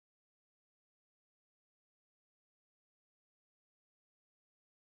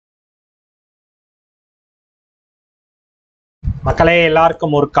மக்களே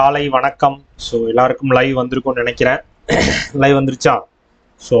எல்லாருக்கும் ஒரு காலை வணக்கம். ஸோ எல்லாருக்கும் லைவ் வந்திருக்கும்னு நினைக்கிறேன். லைவ் வந்துருச்சா?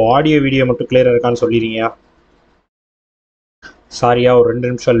 ஸோ ஆடியோ வீடியோ மட்டும் கிளியராக இருக்கான்னு சொல்லிடுங்க. சாரியா, ஒரு 2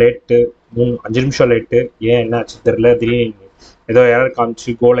 நிமிஷம் லேட்டு, 5 நிமிஷம் லேட்டு. ஏன் என்ன ஆச்சு தெரியல, திடீர்னு ஏதோ எரர்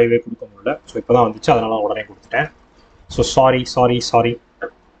காமிச்சு கோ லைவே கொடுக்க முடியல. ஸோ இப்போ தான் வந்துச்சு, அதனால உடனே கொடுத்துட்டேன். So sorry.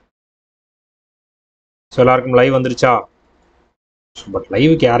 ஸோ எல்லாருக்கும் லைவ் வந்துருச்சா? ஸோ பட்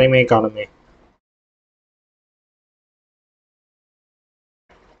லைவுக்கு யாரையுமே காணுமே.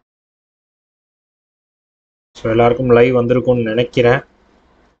 ஸோ எல்லாருக்கும் லைவ் வந்திருக்கும்னு நினைக்கிறேன்.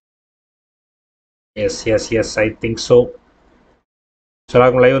 S I think so. So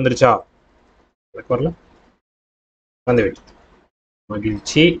எல்லாருக்கும் லைவ் வந்துருச்சா? எனக்கு வரல, வந்து விட்டு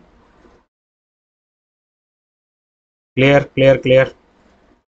மகிழ்ச்சி. கிளியர்.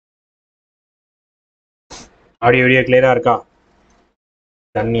 ஆடியோ வீடியோ கிளியரா இருக்கா?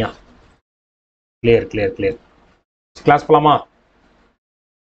 தன்யா கிளியர். கிளாஸ் போலாமா?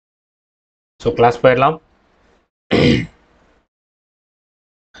 ஸோ கிளாஸ் போயிடலாம்.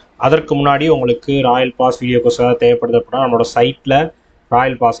 அதற்கு முன்னாடி உங்களுக்கு ராயல் பாஸ் வீடியோ கோர்ஸ் ஏதாவது தேவைப்படுது அப்படின்னா நம்மளோட சைட்டில்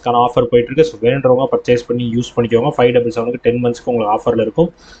ராயல் பாஸ்க்கான ஆஃபர் போயிட்டுருக்கு. ஸோ வேணுன்றவங்க பர்ச்சேஸ் பண்ணி யூஸ் பண்ணிக்கோங்க. 577க்கு 10 மந்த்ஸ்க்கு உங்களுக்கு ஆஃபரில் இருக்கும்.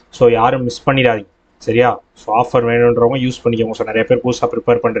 ஸோ யாரும் மிஸ் பண்ணிடாதீங்க, சரியா? ஸோ ஆஃபர் வேணுன்றவங்க யூஸ் பண்ணிக்கோங்க. ஸோ நிறைய பேர் புதுசாக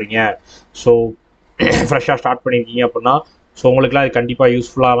ப்ரிப்பேர் பண்ணுறீங்க, ஸோ ஃப்ரெஷ்ஷாக ஸ்டார்ட் பண்ணியிருக்கீங்க அப்படின்னா ஸோ உங்களுக்குலாம் அது கண்டிப்பாக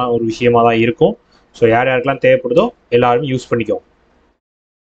யூஸ்ஃபுல்லான ஒரு விஷயமாக தான் இருக்கும். ஸோ யாருக்கெல்லாம் தேவைப்படுதோ எல்லாரும் யூஸ் பண்ணிக்கோங்க.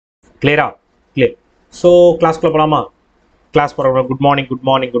 கிளியர். ஸோ கிளாஸ்க்குள்ளே போகலாமா? கிளாஸ் போகிறவங்க குட்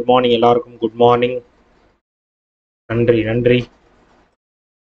மார்னிங் எல்லாருக்கும் குட் மார்னிங். நன்றி.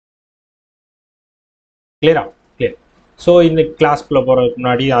 கிளியர். ஸோ இந்த கிளாஸ்க்குள்ளே போகிறதுக்கு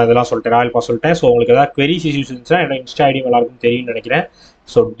முன்னாடி நான் இதெல்லாம் சொல்லிட்டேன், ராயல் பாஸ் சொல்லிட்டேன். ஸோ உங்களுக்கு ஏதாவது queries issues இருந்துச்சுன்னா என்னோட இன்ஸ்டா ஐடி எல்லாருக்கும் தெரியும்னு நினைக்கிறேன்.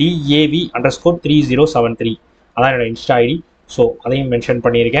 ஸோ DAV_3073 அதான் என்னோட இன்ஸ்டா ஐடி. ஸோ அதையும் மென்ஷன்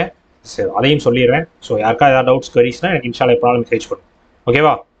பண்ணியிருக்கேன். ஸோ அதையும் சொல்லிடுறேன். ஸோ யாருக்கா ஏதாவது டவுட்ஸ் queriesனா எனக்கு இன்ஸ்டாவில் எப்போனாலும் மெசேஜ் பண்ணும்.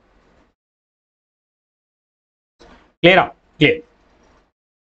 ஓகேவா? கிளியர்.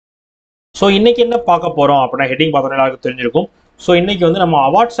 ஸோ இன்னைக்கு என்ன பார்க்க போகிறோம் அப்படின்னா, ஹெட்டிங் பார்த்தோன்னா எல்லாருக்கும் தெரிஞ்சிருக்கும். ஸோ இன்னைக்கு வந்து நம்ம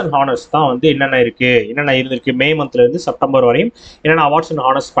அவார்ட்ஸ் அண்ட் ஹானர்ஸ் தான் வந்து என்னென்ன இருந்திருக்கு மே மந்த்லேருந்து செப்டம்பர் வரையும் என்னென்ன அவார்ட்ஸ் அண்ட்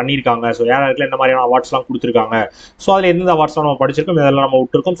ஹானர்ஸ் பண்ணியிருக்காங்க. ஸோ யாருக்கு என்ன மாதிரியான அவார்ட்ஸ்லாம் கொடுத்துருக்காங்க, ஸோ அதில் எந்தெந்த அவார்ட்ஸ்லாம் நம்ம படிச்சிருக்கோம், இதெல்லாம் நம்ம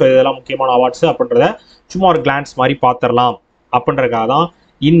விட்டுருக்கோம். ஸோ இதெல்லாம் முக்கியமான அவார்ட்ஸ் அப்படின்றத சும்மா ஒரு கிளான்ஸ் மாதிரி பார்த்துடலாம் அப்படின்றதுக்காக தான்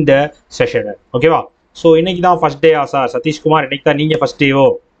இந்த செஷனு. ஓகேவா? ஸோ இன்னைக்கு தான் ஃபர்ஸ்ட் டேயா சார் சதீஷ்குமார்? இன்னைக்கு தான் நீங்கள் ஃபர்ஸ்ட் டேவோ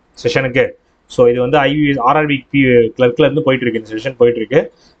செஷனுக்கு? ஸோ இது வந்து RRB கிளர்க்லேருந்து போயிட்டுருக்கு, இந்த செஷன் போயிட்டுருக்கு.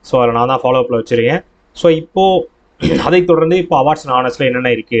 ஸோ அதில் நான் தான் ஃபாலோ அப்பில் வச்சுருக்கேன். ஸோ இப்போது அதை தொடர்ந்து இப்போ அவார்ட்ஸ் அண்ட் ஹானர்ஸில் என்னென்ன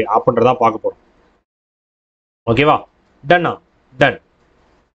இருக்குது அப்படின்றதான் பார்க்க போகிறோம். ஓகேவா? டன்.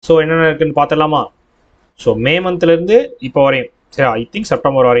 ஸோ என்னென்ன இருக்குன்னு பார்த்துடலாமா? ஸோ மே மந்த்லேருந்து இப்போ வரையும், சரி, ஐ திங்க்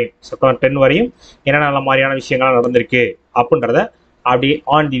செப்டம்பர் 10 வரையும் என்னென்ன மாதிரியான விஷயங்கள்லாம் நடந்திருக்கு அப்படின்றத அப்படி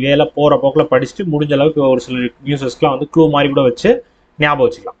ஆன் தி வேல போகிற போக்கில் படிச்சுட்டு முடிஞ்ச அளவுக்கு ஒரு சில நியூஸஸ்க்குலாம் வந்து க்ளூ மாதிரி கூட வச்சு ஞாபகம்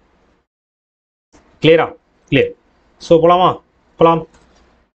வச்சுக்கலாம். கிளியர். ஸோ போலாம்.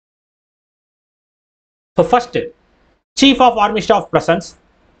 So first, chief of army staff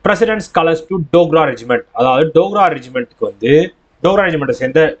president's colours to Dogra regiment. அதாவது டோக்ரா ரெஜிமெண்ட்டுக்கு வந்து டோக்ரா ரெஜிமெண்ட்டை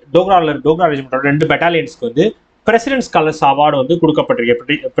சேர்ந்த டோக்ரா ரெஜிமெண்டோட 2 பெட்டாலியன்ஸ்க்கு வந்து பிரசிடென்ட்ஸ் கலர்ஸ் அவார்டு வந்து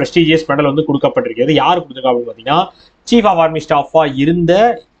கொடுக்கப்பட்டிருக்கு. ப்ரெஸ்டீஜியஸ் மெடல் வந்து கொடுக்கப்பட்டிருக்கிறது. யார் கொடுத்துருக்கா அப்படின்னு பார்த்தீங்கன்னா, சீஃப் ஆஃப் ஆர்மி ஸ்டாஃபாக இருந்த,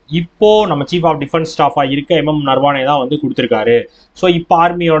 இப்போ நம்ம சீஃப் ஆஃப் டிஃபென்ஸ் ஸ்டாஃபாக இருக்க MM நர்வானே தான் வந்து கொடுத்துருக்காரு. ஸோ இப்போ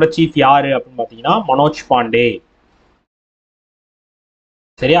ஆர்மியோட சீஃப் யாரு அப்படின்னு பார்த்தீங்கன்னா மனோஜ் பாண்டே.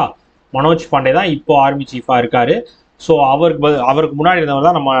 சரியா? மனோஜ் பாண்டே தான் இப்போ ஆர்மி சீஃபாக இருக்காரு. ஸோ அவருக்கு முன்னாடி இருந்தவர்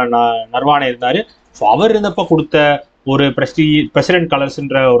தான் நம்ம நர்வானே இருந்தார். ஸோ அவர் இருந்தப்போ கொடுத்த ஒரு பிரசிடென்ட்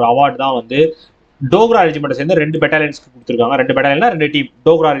கலர்ஸ்ன்ற ஒரு அவார்டு தான் வந்து டோக்ரா ரெஜிமெண்ட்டை சேர்ந்த 2 பெட்டாலியன்ஸ்க்கு கொடுத்துருக்காங்க. 2 பெட்டாலியன்னா 2 டீம்,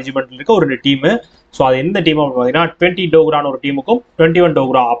 டோக்ரா ரெஜிமெண்ட்ல இருக்க ஒரு 2 டீமு. ஸோ அது எந்த டீம் அப்படின்னு பார்த்தீங்கன்னா 20 டோக்ரான்னு ஒரு டீமுக்கும் 21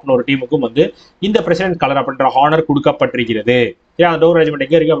 டோக்ரா அப்படின்னு ஒரு டீமுக்கும் வந்து இந்த பிரசிடென்ட் கலர் அப்படின்ற ஹானர் கொடுக்கப்பட்டிருக்கிறது. சரி, அந்த டோக்ரா ரெஜிமெண்ட்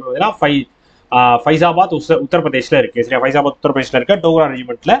எங்கே இருக்குது அப்படின்னு பார்த்தீங்கன்னா ஃபைசாபாத் உத்தரப்பிரதேசில் இருக்குது. சரியா? ஃபைசாபாத் உத்தரப்பிரதேசில் இருக்க டோக்ரா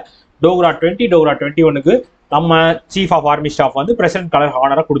ரெஜிமெண்ட்டில் டோக்ரா 20 டோக்ரா 21க்கு நம்ம சீஃப் ஆஃப் ஆர்மி ஸ்டாஃப் வந்து பிரசிடென்ட் கலர்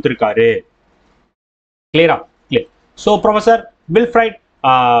ஹானரை கொடுத்துருக்காரு. Clear. So professor வில்ஃப்ரைட்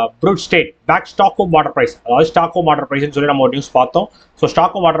ப்ரூட்ஸ்டேட் back Stockholm water price, அதாவது ஸ்டாக்ஹோம் வாட்டர் பிரைஸ்னு சொல்லி நம்ம ஒரு நியூஸ் பார்த்தோம். ஸோ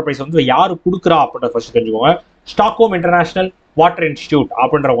ஸ்டாக்ஹோம் வாட்டர் பிரைஸ் வந்து யாரு கொடுக்குறா அப்படின்றத ஃபர்ஸ்ட் தெரிஞ்சுக்கோங்க. ஸ்டாக்ஹோம் இன்டர்நேஷனல் வாட்டர் இன்ஸ்டிடியூட்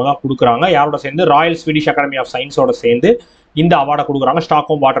அப்படின்றவங்க தான் கொடுக்குறாங்க. யாரோட சேர்ந்து ராயல் ஸ்வீடிஷ் அகாடமி ஆஃப் சயின்ஸோட சேர்ந்து இந்த அவார்டை கொடுக்குறாங்க,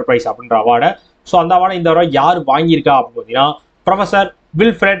 ஸ்டாக்ஹோம் வாட்டர் பிரைஸ் அப்படின்ற அவார்டை. ஸோ அந்த அவார்டை இந்த வாரம் யார் வாங்கியிருக்கா அப்படின்னு பார்த்தீங்கன்னா ப்ரொஃபசர்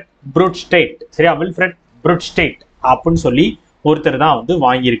வில்ஃப்ரெட் ப்ரூட்ஸ்டேட். சரியா? வில்ஃப்ரெட் ப்ரூட்ஸ்டேட் அப்படின்னு சொல்லி ஒருத்தர் தான் வந்து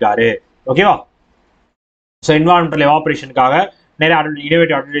வாங்கியிருக்காரு. ஓகேவா? ஸோ என்வாரன்மெண்டல் எவாபரேஷனுக்காக நிறைய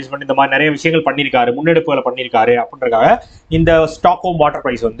இனோவேட்டிவ் அட்வர்டைஸ்மெண்ட் இந்த மாதிரி நிறைய விஷயங்கள் பண்ணியிருக்காரு, முன்னெடுப்புகளை பண்ணியிருக்காரு அப்படின்றக்காக இந்த ஸ்டாக்ஹோம் வாட்டர்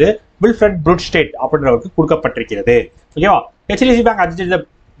பிரைஸ் வந்து வில்ஃப்ரெட் ப்ரூட்ஸ்டேட் அப்படின்றவருக்கு கொடுக்கப்பட்டிருக்கிறது. ஓகேவா? HDFC bank adjust the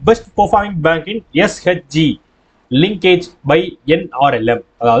best performing bank in SHG linkage by NRLM.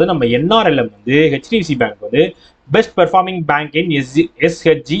 அதாவது நம்ம என்ஆர்எல்எம் வந்து ஹெச்டிஎஃப்சி பேங்க் வந்து பெஸ்ட் பெர்ஃபார்மிங் பேங்க் இன்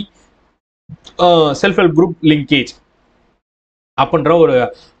SHG self help group linkage அப்படின்ற ஒரு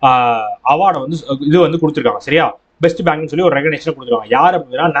அவார்டை வந்து இது வந்து கொடுத்துருக்காங்க. சரியா, பெஸ்ட் பேங்க்னு சொல்லி ஒரு ரெகக்னேஷன் கொடுத்துருக்காங்க. யார்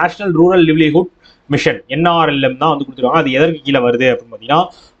அப்படின்னா national rural livelihood mission NRLM தான் வந்து கொடுத்துருக்காங்க. அது எதற்கு கீழே வருது அப்படின்னு பார்த்தீங்கன்னா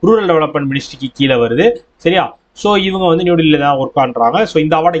ரூரல் டெவலப்மெண்ட் மினிஸ்ட்ரிக்கு கீழே வருது. சரியா, ஸோ இவங்க வந்து நியூடெல்லியில் தான் ஒர்க் பண்ணுறாங்க. ஸோ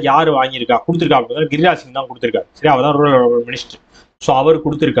இந்த அவார்டை யார் வாங்கியிருக்கா கொடுத்துருக்கா அப்படின்னா கிரிராஜ் சிங் தான் கொடுத்துருக்காரு. சரியா, அவர் தான் ரூரல் டெவலப்மெண்ட் மினிஸ்டர். ஸோ அவர்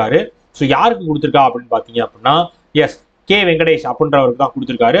கொடுத்துருக்காரு. ஸோ யாருக்கு கொடுத்துருக்கா அப்படின்னு பார்த்தீங்க அப்படின்னா எஸ் கே வெங்கடேஷ் அப்படின்றவருக்கு தான்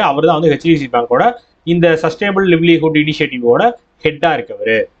கொடுத்துருக்காரு. அவர் தான் வந்து ஹெச்டிஎஃப்சி பேங்கோட இந்த சஸ்டைனபிள் லிவ்லிஹுட் இனிஷியேட்டிவோட ஹெட்டாக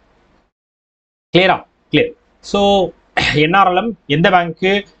இருக்கவர். கிளியரா? கிளியர். ஸோ என்ஆர்எல்எம் எந்த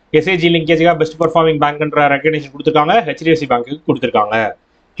பேங்க்கு எஸ்ஏஜி லிங்கேஜுக்காக பெஸ்ட் பெர்ஃபார்மிங் பேங்க்ன்ற ரெகக்னேஷன் கொடுத்துருக்காங்க, ஹெச்டிஎஃப்சி பேங்க்கு கொடுத்துருக்காங்க.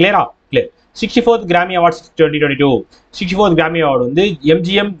 கிளியரா? கிளியர். 64th கிராமி அவார்ட்ஸ் 2022. 64th கிராமி அவார்டு வந்து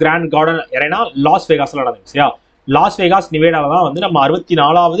MGM grand garden arena loss வேகாஸ்ல நடந்துச்சு. சரியா, லாஸ் வேகாஸ் நிவேடால தான் வந்து நம்ம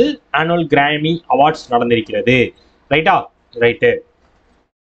 64வது ஆனுவல் கிராமி அவார்ட்ஸ் நடந்திருக்கிறது. ரைட்டா? ரைட்டு.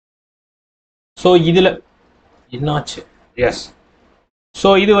 ஸோ இதுல என்னாச்சு? எஸ். ஸோ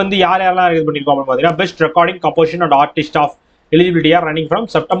இது வந்து யாரெல்லாம் இது பண்ணியிருக்கோம் அப்படின்னு பார்த்தீங்கன்னா best recording composition and artist of எலிஜிபிலிட்டியாக running from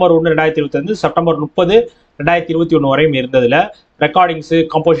September 1, 2025 September 30, 2021 வரையும் இருந்ததுல ரெக்கார்டிங்ஸ்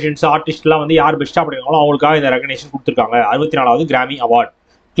கம்போசிஷன்ஸ் ஆர்டிஸ்ட்லாம் வந்து யார் பெஸ்ட்டாக பண்ணிருக்காங்களோ அவங்களுக்காக இந்த ரெகக்னேஷன் கொடுத்துருக்காங்க. 64வது கிராமி அவார்டு.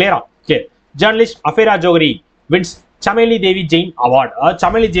 கிளியரா? கிளியர். ஜேர்னலிஸ்ட் அஃபேரா ஜோகரி வின்ஸ் சமேலி தேவி ஜெயின் அவார்டு. அதாவது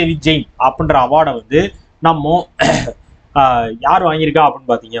சமேலி தேவி ஜெயின் அப்படின்ற அவார்டை வந்து நம்ம யார் வாங்கியிருக்கா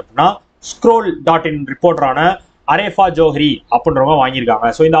அப்படின்னு பார்த்தீங்க அப்படின்னா scroll.in ரிப்போர்ட்டரான அரேஃபா ஜோஹரி அப்படின்றவங்க வாங்கியிருக்காங்க.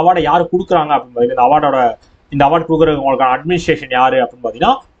 ஸோ இந்த அவார்டை யார் கொடுக்குறாங்க அப்படின்னு பார்த்தீங்கன்னா இந்த அவார்டு கொடுக்குறவங்களுக்கான அட்மினிஸ்ட்ரேஷன் யாரு அப்படின்னு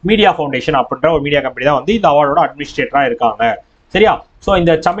பார்த்தீங்கன்னா மீடியா ஃபவுண்டேஷன் அப்படின்ற ஒரு மீடியா கம்பெனி தான் வந்து இந்த அவார்டோட அட்மினிஸ்ட்ரேட்டராக இருக்காங்க. சரியா, ஸோ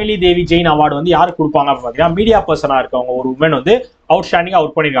இந்த சமேலி தேவி ஜெயின் அவார்டு வந்து யாருக்கு கொடுப்பாங்க அப்படின்னு பார்த்தீங்கன்னா மீடியா பர்சனாக இருக்கவங்க ஒரு உமன் வந்து அவுட்ஸ்டாண்டிங்காக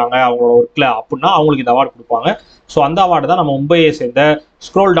ஒர்க் பண்ணியிருக்காங்க அவங்களோட ஒர்க்கில் அப்படின்னா அவங்களுக்கு இந்த அவார்டு கொடுப்பாங்க. ஸோ அந்த அவார்டு தான் நம்ம மும்பையை சேர்ந்த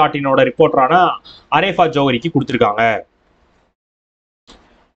scroll.in ரிப்போர்ட்டரான அரேஃபா ஜோஹரிக்கு கொடுத்துருக்காங்க.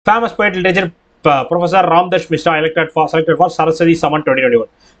 Famous poet literature professor ராம்தர்ஷ் Mishra selected for Saraswati சமன் 2021.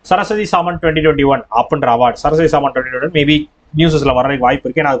 சரஸ்வதி சாமன் 2021 அப்படின்ற அவார்டு. சரஸ்வதி சாமன் 2021 மேபி நியூஸஸ்ல வர்றதுக்கு வாய்ப்பு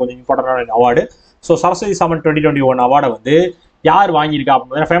இருக்கு. ஏன்னா அது கொஞ்சம் இம்பார்ட்டன்டான அவார்டு. ஸோ சரஸ்வதி சாமன் 2021 அவார்டை வந்து யார் வாங்கியிருக்கா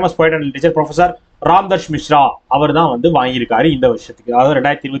அப்படின்னா famous poet and literature professor ராம்தர்ஷ் Mishra அவர் தான் வந்து வாங்கியிருக்காரு இந்த வருஷத்துக்கு. அதாவது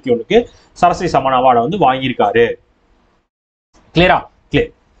 2021க்கு சரஸ்வதி சாமன் அவார்டை வந்து வாங்கியிருக்காரு. கிளியரா?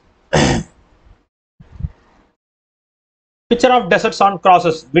 Clear. Picture of desserts on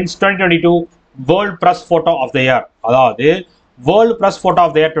crosses wins 2022 world press photo of the year. அதாவது world press photo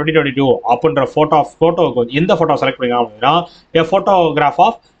of the year 2022 அப்படின்ற போட்டோவுக்கு எந்த போட்டோ செலக்ட் பண்ணிருக்காங்க அப்படின்னா a photograph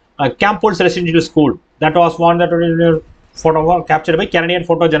of Campbell's residential school that was one that photo captured by Canadian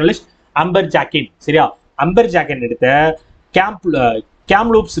photojournalist Amber Jackin. சரியா, amber ஜாக்கின் எடுத்த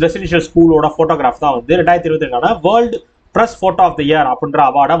கேம்லூப்ஸ் residential ஸ்கூலோட photograph தான் வந்து 2022 world press photo of the year அப்படின்ற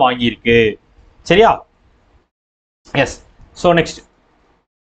அவார்டை வாங்கியிருக்கு. சரியா, S. So next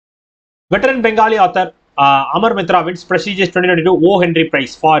veteran Bengali author Amar Mitra wins prestigious 2022 O Henry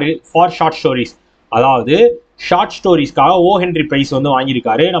prize for short stories. அதாவது short ஸ்டோரிஸ்க்காக ஓ Henry price வந்து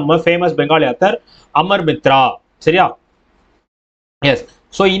வாங்கியிருக்காரு நம்ம ஃபேமஸ் பெங்காலி ஆத்தர் அமர் மித்ரா. சரியா, எஸ்.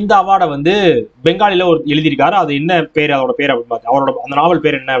 ஸோ இந்த அவார்டை வந்து பெங்காலியில் ஒரு எழுதியிருக்காரு. அது என்ன பேர், அதோட பேர் அப்படின்னு பார்த்து அவரோட அந்த நாவல்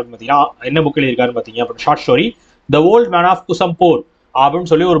பேர் என்ன அப்படின்னு பார்த்தீங்கன்னா என்ன புக் எழுதியிருக்காருன்னு பார்த்தீங்க அப்படின்னு short story the old man of குசம்போர்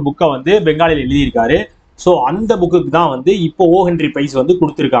அப்படின்னு சொல்லி ஒரு புக்கை வந்து பெங்காலியில் எழுதியிருக்காரு. ஸோ அந்த புக்குக்கு தான் வந்து இப்போ ஓ ஹென்ரி பிரைஸ் வந்து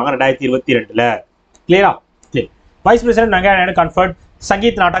கொடுத்துருக்காங்க 2022. கிளியரா? Clear. Vice president Venkaiah Naidu conferred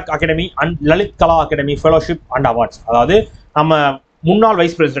Sangeet நாடக் academy and Lalit Kala academy fellowship and awards. அதாவது நம்ம முன்னாள்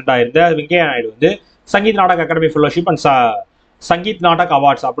வைஸ் பிரசிடென்ட்டாக இருந்த வெங்கையா நாயுடு வந்து Sangeet நாடக் academy fellowship and Sangeet நாடக்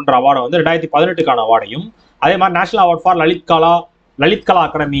awards அப்படின்ற அவார்டை வந்து 2018க்கான அவார்டையும், அதே மாதிரி national award for Lalit Kala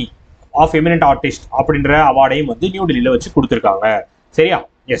academy of eminent artist அப்படின்ற அவார்டையும் வந்து நியூ டெல்லியில் வச்சு கொடுத்துருக்காங்க. சரியா,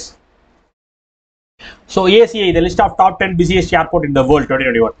 S. So ACI the list of top 10 busiest airport in the world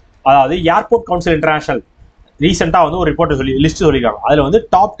 2021. அதாவது ஏர்போர்ட் கவுன்சில் இன்டர்நேஷனல் ரீசெண்டாக வந்து ஒரு ரிப்போர்ட் லிஸ்ட் சொல்லியிருக்காங்க. அதில் வந்து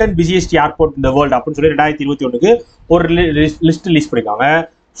டாப் 10 பிஸியஸ்ட் ஏர்போர்ட் இந்த வேர்ல்டு அப்படின்னு சொல்லி 2021க்கு ஒரு லிஸ்ட் பண்ணியிருக்காங்க.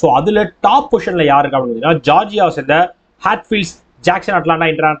 ஸோ அதில் டாப் பொசிஷனில் யார் இருக்கா அப்படின்னு பார்த்தீங்கன்னா ஜார்ஜியாவை சேர்ந்த ஹாட்ஃபீல்ட்ஸ் ஜாக்சன் அட்லாண்டா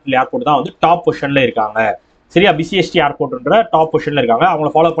இன்டர்நேஷனல் ஏர்போர்ட் தான் வந்து டாப் பொசிஷனில் இருக்காங்க. சரியா, பிசிஎஸ்டி ஏர்போர்ட்ன்ற டாப் பொசிஷனில் இருக்காங்க. அவங்கள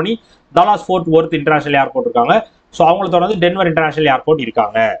ஃபாலோ பண்ணி Dallas fort worth international airport இருக்காங்க. ஸோ அவங்கள தொடர்ந்து டென்வர் இன்டர்நேஷனல் ஏர்போர்ட்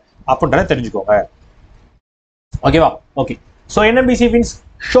இருக்காங்க அப்படின்றத தெரிஞ்சுக்கோங்க. ஓகேவா? Okay. So என்எம்பிசி wins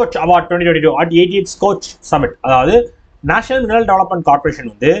ஷோச் award 2022 at 88th scotch submit. அதாவது நேஷனல் மினரல் டெவலப்மெண்ட் கார்பரேஷன்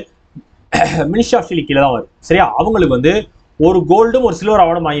வந்து மினிஸ்ட்ரி ஆஃப் ஸ்டீல் கீழே தான் வருது. சரியா, அவங்களுக்கு வந்து ஒரு கோல்டும் ஒரு சில்வர்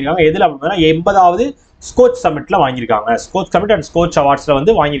அவார்டும் வாங்கியிருக்காங்க. எதில் அப்படின்னா 80வது ஸ்கோச் சமிட்ல வாங்கியிருக்காங்க. ஸ்கோச் சமிட் அண்ட் ஸ்கோச் அவார்ட்ஸ்ல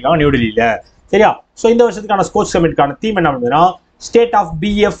வந்து வாங்கியிருக்காங்க நியூ டெல்லியில. சரியா, ஸோ இந்த வருஷத்துக்கான ஸ்கோச் சமிட்கான தீம் என்ன அப்படின்னா state of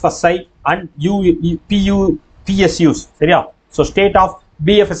BFSI and PSUs சரியா. So state of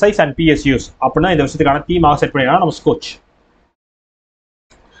BFSIs and PSUs அப்படின்னா இந்த விஷயத்துக்கான தீமாக செட் பண்ணிடலாம் நம்ம scotch.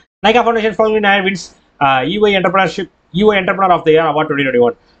 Nika Foundation following wins EY Entrepreneur of the Year Award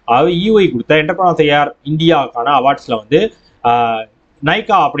 2021. அதாவது EY கொடுத்த என்டர்பிரனர் ஆஃப் த இயர் இந்தியாவுக்கான அவார்ட்ஸில் வந்து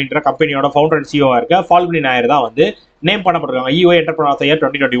நைகா அப்படின்ற கம்பெனியோட ஃபவுண்டர் அண்ட் சிஓவாக இருக்க ஃபால்குனி நாயர் தான் வந்து name பண்ணப்பட்டிருக்காங்க. EY entrepreneur of the year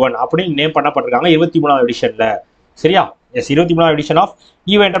 2021 அப்படின்னு நேம் பண்ணப்பட்டிருக்காங்க 23வது எடிஷனில் சரியா. S 23வது edition of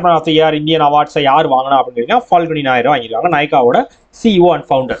EY entrepreneur of the year Indian அவார்ட்ஸை யார் வாங்கினா அப்படின்னு ஃபால்குனி நாயர் வாங்கியிருக்காங்க, நைகாவோட CEO அண்ட்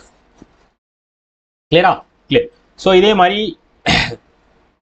ஃபவுண்டர். கிளியரா? கிளியர். ஸோ இதே மாதிரி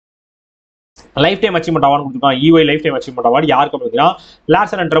லைஃப் டைம் அச்சீவ்மெண்ட் அவார்டு கொடுத்துருக்காங்க. EY life time achievement award யாருக்கு அப்படின்னா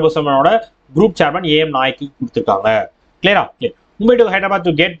Larson and டர்போசமனோட group chairman AM நாய்க்கு கொடுத்துருக்காங்க. கிளியரா? Clear. Mumbai to Hyderabad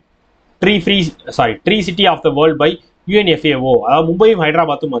to get tree city of the world by UNFAO. அதாவது மும்பையும்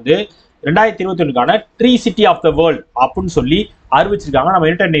ஹைதராபாத்தும் வந்து 2021க்கான tree city of the world அப்படின்னு சொல்லி அறிவிச்சிருக்காங்க நம்ம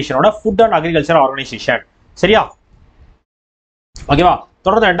United நேஷனோட food and agriculture organisation சரியா. ஓகேவா?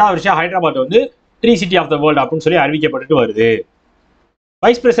 தொடர்ந்து 2வது வருஷம் ஹைதராபாத் வந்து tree city of the world அப்படின்னு சொல்லி அறிவிக்கப்பட்டு வருது.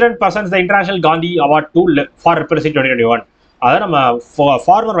 Vice president persons the international Gandhi award two for represent 2021. அதாவது நம்ம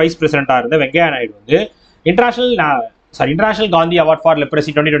ஃபார்மர் வைஸ் பிரசிடென்ட்டாக இருந்த வெங்கையா நாயுடு வந்து international Gandhi award for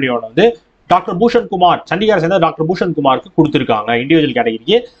leprosy 2021 வந்து டாக்டர் பூஷன் குமார், சண்டிகர் சேர்ந்த டாக்டர் பூஷன் குமாருக்கு கொடுத்துருக்காங்க இண்டிவிஜுவல்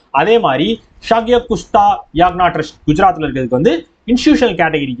கேட்டகரிக்கு. அதே மாதிரி ஷாக்ய குஸ்தா யாக்னா ட்ரஸ்ட் குஜராத்தில் இருக்கிறதுக்கு வந்து இன்ஸ்டிடியூஷனல்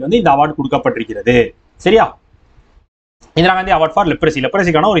கேட்டகரிக்கு வந்து இந்த அவார்டு கொடுக்கப்பட்டிருக்கிறது சரியா. இந்திரா காந்தி அவார்ட் ஃபார்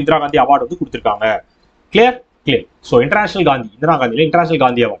லெப்ரசிக்கான ஒரு இந்திரா காந்தி அவார்டு வந்து கொடுத்துருக்காங்க. Clear? Clear. So international Gandhi, Indira காந்தியில் international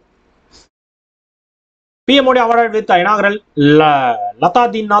Gandhi award. PM Modi award with inaugural Latha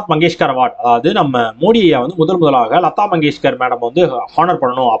தீன்நாத் Mangeshkar award. அதாவது நம்ம மோடியை வந்து முதலாக லதா மங்கேஷ்கர் மேடம் வந்து ஹானர்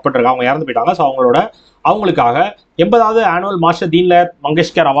பண்ணணும் அப்படின்றாங்க. அவங்க இறந்து போயிட்டாங்க. ஸோ அவங்களுக்காக 80வது annual master Deendayal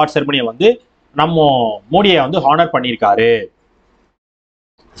Mangeshkar award செரமனியை வந்து நம்ம மோடியை வந்து ஹானர் பண்ணியிருக்காரு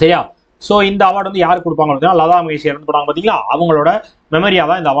சரியா. ஸோ இந்த அவார்டு வந்து யாருக்கு கொடுப்பாங்க அப்படின்னா லதா மங்கேஷ்கர் இறந்து போனாங்க பார்த்தீங்களா, அவங்களோட மெமரியாக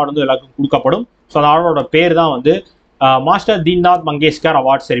தான் இந்த அவார்டு வந்து எல்லாருக்கும் கொடுக்கப்படும். ஸோ அந்த அவார்டோட பேர் தான் வந்து மாஸ்டர் தீன்நாத் மங்கேஷ்கர்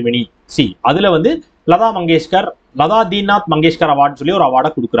அவார்ட் செரிமனி. அதுல வந்து லதா தீன்நாத் மங்கேஷ்கர் அவார்டு சொல்லி ஒரு அவார்டை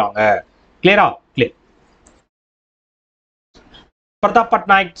கொடுக்குறாங்க. கிளியரா? Clear. Pratap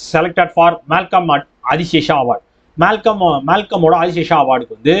Patnaik selected for Malcolm Adishesha award. மால்கமோட Adishesha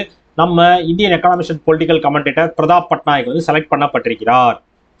அவார்டுக்கு வந்து நம்ம Indian economics and political commentator Pratap Patnaik வந்து செலக்ட் பண்ணப்பட்டிருக்கிறார்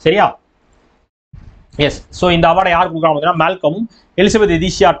சரியா. எஸ். ஸோ இந்த அவார்டை யார் கொடுக்குறாங்க பார்த்தீங்கன்னா மால்கமும் எலிசபெத்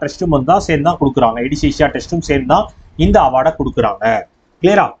எடிசியா ட்ரஸ்ட்டும் வந்து தான் சேர்ந்து தான் கொடுக்குறாங்க. எடிசியா ட்ரஸ்ட்டும் சேர்ந்து தான் இந்த அவார்டை கொடுக்குறாங்க.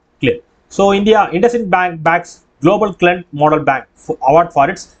 கிளியரா? Clear. So IndusInd bank packs global client model bank award for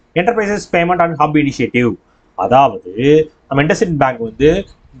it's enterprises payment and hub initiative. அதாவது நம்ம இண்டஸ்இண்ட் பேங்க் வந்து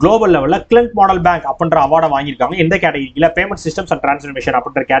குளோபல் லெவலில் கிளைண்ட் மாடல் பேங்க் அப்படின்ற அவார்டை வாங்கியிருக்காங்க. எந்த கேட்டகரியில்? பேமெண்ட் சிஸ்டம்ஸ் அண்ட் டிரான்ஸ்ஃபர்மேஷன்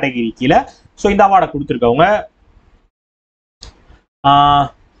அப்படின்ற கேட்டகரி கீழே. ஸோ இந்த அவார்டை கொடுத்துருக்கவங்க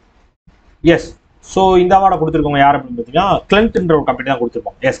எஸ். ஸோ இந்த அவார்டை கொடுத்துருக்கவங்க யார் அப்படின்னு பார்த்தீங்கன்னா கிளண்ட்ன்ற ஒரு கம்பெனி தான்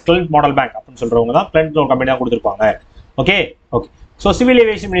கொடுத்துருப்பாங்க. எஸ், கிளண்ட் மாடல் பேங்க் அப்படின்னு சொல்றவங்க தான் கிளண்ட் ஒரு கம்பெனி தான் கொடுத்துருப்பாங்க. Okay. So civil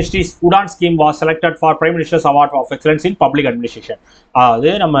aviation ministries Udan scheme was selected for prime ministers award of excellence in public administration. அதாவது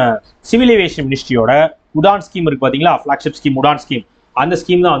நம்ம சிவில் ஏவியேஷன் மினிஸ்ட்ரியோட உடான் ஸ்கீம் இருக்கு பார்த்தீங்களா, ஃபிளாக்ஷிப் ஸ்கீம் உடான் ஸ்கீம். அந்த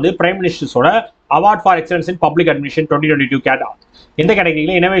ஸ்கீம் தான் வந்து prime மினிஸ்டர்ஸோட award for excellence in public administration 2022 எந்த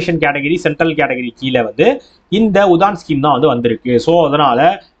கேட்டகரியில்? Innovation category, central category கீழே வந்து இந்த உடான் ஸ்கீம் தான் வந்து வந்திருக்கு. ஸோ அதனால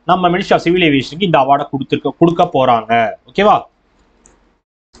நம்ம மினிஸ்ட்ரி ஆஃப் சிவில் ஏவியேஷனுக்கு இந்த அவார்டை கொடுக்க போறாங்க. ஓகேவா?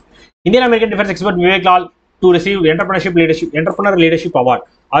 Indian American defence expert Vivek Lal to receive entrepreneur leadership award.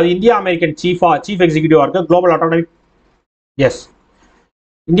 அது இந்தியா அமெரிக்கன் சீஃப் எக்ஸிக்யூட்டிவா இருக்க global autonomic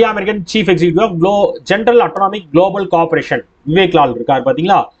India American chief executive of general autonomic global cooperation Vivek Lal இருக்காரு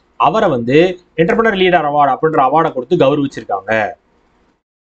பாத்தீங்களா, அவரை வந்து என்டர்பிரனர் லீடர் அவார்டு அப்படின்ற அவார்டை கொடுத்து கௌரவிச்சிருக்காங்க,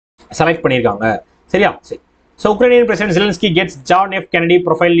 செலக்ட் பண்ணியிருக்காங்க சரியா. சரி. So Ukrainian President Zelensky gets John F. Kennedy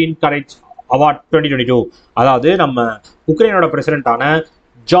Profile in Courage Award 2022. அதாவது நம்ம உக்ரைனோட பிரசிடென்ட்டான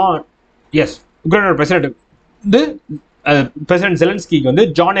உக்ரைனோட பிரசிடென்ட் வந்து பிரசிடென்ட் ஜெலன்ஸ்கிக்கு வந்து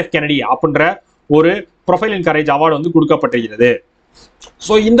ஜான் எஃப் கெனடி அப்படின்ற ஒரு ப்ரொஃபைல் இன் கரேஜ் அவார்டு வந்து கொடுக்கப்பட்டிருக்கிறது.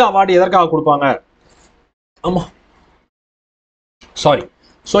 ஸோ இந்த அவார்டு எதற்காக கொடுப்பாங்க?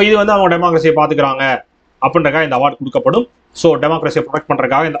 ஸோ இது வந்து அவங்க டெமோக்ரஸியை பார்த்துக்கிறாங்க அப்படின்றக்காக இந்த அவார்டு கொடுக்கப்படும். ஸோ டெமோக்ரஸியை ப்ரொடெக்ட்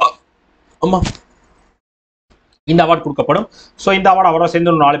பண்றதுக்காக இந்த அவார்டு கொடுக்கப்படும். ஸோ இந்த அவார்டு அவரோட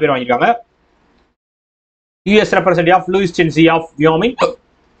சேர்ந்து 4 பேர் வாங்கியிருக்காங்க. US representative of Lewis சென்சி of Wyoming,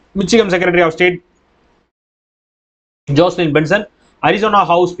 Michigan secretary of state Joslin pension, Arizona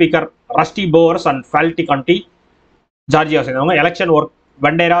house speaker Rusty Bowers and ஃபால்டி Kandy Georgia சேர்ந்தவங்க, எலெக்ஷன் ஒர்க்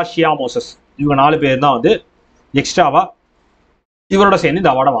வெண்டேரா ஷியா மோசஸ். இவங்க 4 பேர் தான் வந்து எக்ஸ்ட்ராவா இவரோட சேர்ந்து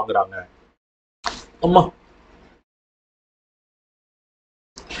இந்த அவார்டை வாங்குறாங்க.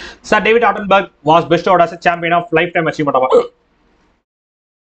 Sir David Attenborough was bestowed as a champion of lifetime achievement award.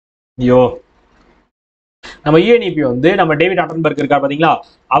 நம்ம யூஎன்இபி வந்து நம்ம டேவிட் அட்டன்பர்க் இருக்கார் பாத்தீங்களா,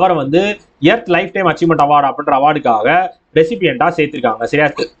 அவரை வந்து earth life time achievement award அப்படின்ற அவார்டுக்காக ரெசிபியண்டா சேர்த்திருக்காங்க. சரியா?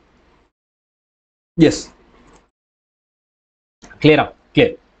 எஸ், கிளியரா?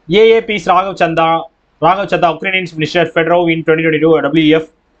 கிளியர். ஏஏபி ராகவ் சந்தா உக்ரைனியன் மினிஸ்டர் ஃபெடரோவ் இன் 2022 WEF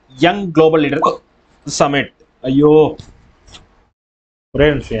young global leader submit. ஐயோ ஒரே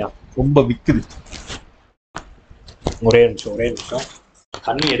நிமிஷம், ரொம்ப விக்குது. ஒரே நிமிஷம்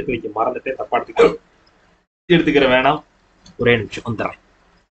தண்ணி எடுத்து வைக்க மறந்துட்டு தப்பா எடுத்துக்கிற வேணாம். ஒரே நிமிஷம் வந்துடுறேன்.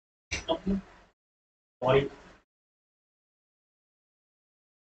 Sorry.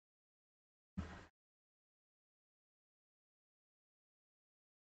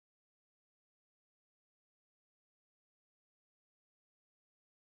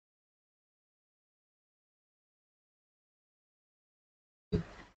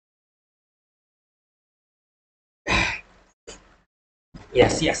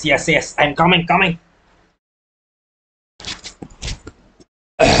 Yes. I'm coming.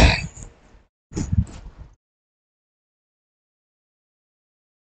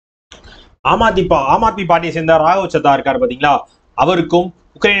 Aam Aadmi பார்ட்டியை சேர்ந்த ராகவ் சந்தா இருக்காரு பாத்தீங்களா, அவருக்கும்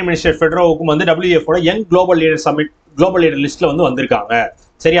உக்ரைனியன் மினிஸ்டர் ஃபெடரோவுக்கும் வந்து WEF ஓட young global leader submit global leader லிஸ்ட்ல வந்து வந்திருக்காங்க.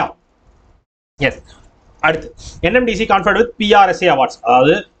 சரியா? எஸ். அடுத்து NMDC comfort with PRSA awards,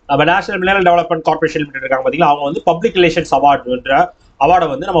 அதாவது நம்ம national mineral development corporation limited இருக்காங்க பாத்தீங்களா, அவங்க வந்து பப்ளிக் ரிலேஷன்ஸ் அவார்டுன்ற அவார்டை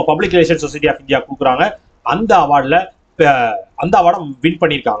வந்து நம்ம public relation society of India கொடுக்குறாங்க. அந்த அவார்டை வின்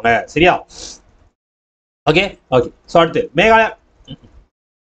பண்ணியிருக்காங்க. சரியா? ஓகே. ஸோ அடுத்து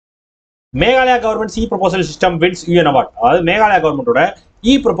மேகாலயா கவர்மெண்ட் இ proposal system wins UN award, அதாவது மேகாலயா கவர்மெண்டோட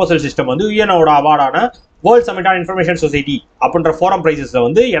இ ப்ரொபோசல் சிஸ்டம் வந்து UNஓட அவார்டான world submit on information society அப்படின்ற ஃபோரம் பிரைசஸ்ல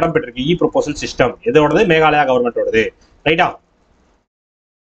வந்து இடம் பெற்றிருக்கு. இ ப்ரொபோசல் சிஸ்டம் எதோடது? மேகாலயா கவர்மெண்டோடது. ரைட்டா?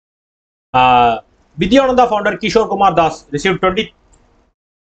 Vidyananda founder Kishore Kumar Das receive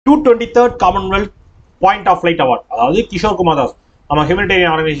 223rd Commonwealth point of light award, அதாவது கிஷோர் குமார் தாஸ் நம்ம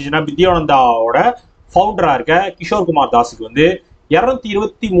ஹியூமனிடேரியன் ஆர்கனைசேஷனா வித்யானந்தாவோட ஃபவுண்டரா இருக்க கிஷோர் குமார் தாஸுக்கு வந்து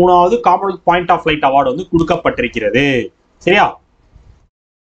 223வது Commonwealth point of light award வந்து கொடுக்கப்பட்டிருக்கிறது. சரியா?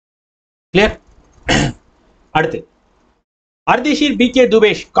 கிளியர்? அடுத்து அர்திஷிர் BK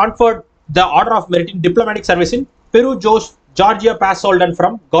துபேஷ் comfort the order of merit in diplomatic service இன் பெரு Georgia pass Holden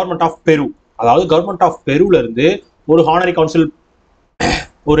from government of பெரு, அதாவது கவர்மெண்ட் ஆஃப் பெருல இருந்து ஒரு ஹானரி கவுன்சில்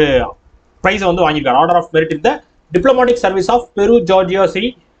ஒரு பிரைஸ் வந்து வாங்கியிருக்காரு. Order of merit in the diplomatic service of பெரு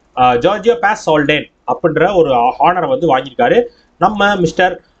ஜார்ஜியா பாஸ் ஹோல்டன் அப்படின்ற ஒரு ஹானரை வந்து வாங்கியிருக்காரு. நம்ம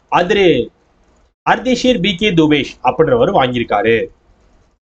மிஸ்டர் அர்திஷிர் BK துபேஷ் அப்படின்றவர் வாங்கியிருக்காரு.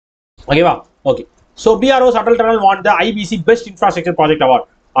 ஓகேவா? Okay. So BRO's Atal tunnel want the IBC best infrastructure project award,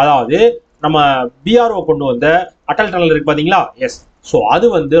 அதாவது நம்ம BRO கொண்டு வந்த அட்டல் டனல் இருக்கு பாத்தீங்களா? எஸ். ஸோ அது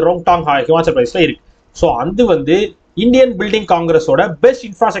வந்து ரோங்டாங் ஹிமாச்சல் பிரதேஷ்ல இருக்கு. ஸோ அது வந்து இந்தியன் பில்டிங் காங்கிரஸோட பெஸ்ட்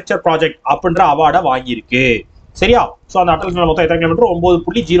இன்ஃப்ராஸ்ட்ரக்சர் ப்ராஜெக்ட் அப்படின்ற அவார்டை வாங்கியிருக்கு. சரியா? ஸோ அந்த அட்டல் டனல் மொத்தம் எத்தனை கிலோமீட்டர்?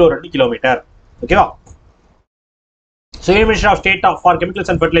 9.02 கிலோமீட்டர். ஓகேவா? So, Union Minister of State for Chemicals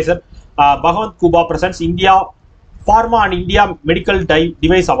and Fertilizer, Bhagwant Kuba presents India Pharma and India Medical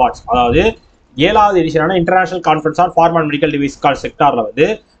Device Awards, அதாவது 7வது எடிஷனான international conference on pharma and medical device செக்டார்ல வந்து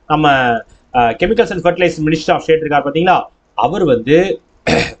நம்ம chemicals and fertiliser minister of state இருக்கார் பாத்தீங்களா, அவர் வந்து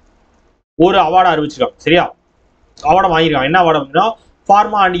ஒரு அவார்டை அறிவிச்சிருக்காங்க. சரியா? அவார்டை வாங்கியிருக்காங்க. என்ன அவார்டு அப்படின்னா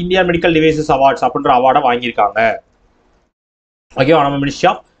pharma and India medical devices awards அப்படின்ற அவார்டை வாங்கியிருக்காங்க. ஓகேவா? நம்ம ministry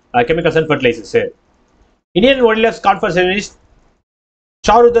of chemicals and fertilisers. Indian Wildlife Conservationist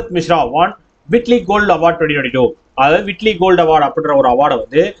சாருதத் Mishra van Whitley gold award 2022, அதாவது விட்லி கோல்டு அவார்டு அப்படின்ற ஒரு அவார்டை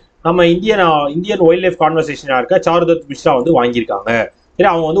வந்து நம்ம இந்தியன் வைல்ட் லைஃப் கான்வர்சேஷனா இருக்க சாருதத் மிஸ்ரா வந்து வாங்கியிருக்காங்க. சரி,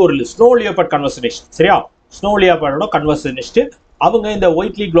 அவங்க வந்து ஒரு ஸ்னோ லியோபர்ட் கன்வர்சனிஸ்ட். சரியா? ஸ்னோ லியோபர்டோட கன்வர்சனிஸ்ட் அவங்க இந்த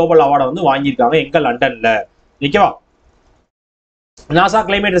ஒயிட்லி குளோபல் அவார்டை வந்து வாங்கியிருக்காங்க எங்க லண்டன்ல. ஓகேவா? NASA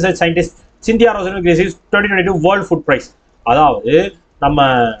climate research scientist Scindia ரோசன்விக் receives 2022 world food price, அதாவது நம்ம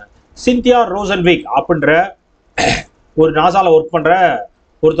சிந்தியா ரோசன்விக் அப்படின்ற ஒரு நாசால ஒர்க் பண்ற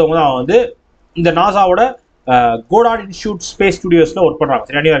ஒருத்தவங்க தான் வந்து இந்த நாசாவோட கோடார்ட் இன்ஸ்டிடியூட் ஸ்பேஸ் ஸ்டுடியோஸ்ல ஒர்க் பண்றாங்க.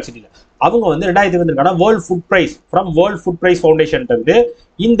 சரி, யூனிவர்சிட்டியில அவங்க வந்து 2022 world food price from world food price foundation வந்து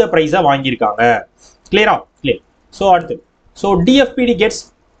இந்த பிரைஸை வாங்கியிருக்காங்க. கிளியரா? கிளியர். ஸோ அடுத்து DFPD gets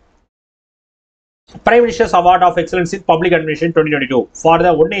Prime Minister's Award of Excellence in Public Administration 2022 for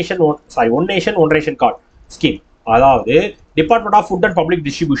the One Nation One Ration Card scheme, அதாவது department of food and public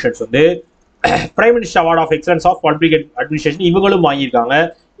distributions வந்து prime minister award of excellence of public administration இவங்களும் வாங்கியிருக்காங்க.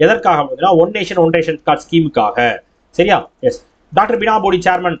 எதற்காக பார்த்தீங்கன்னா one nation card ஸ்கீமுக்காக. சரியா? S. Doctor Bina Modi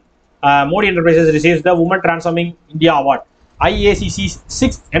chairman Modi enterprises receives the woman transforming India award IACC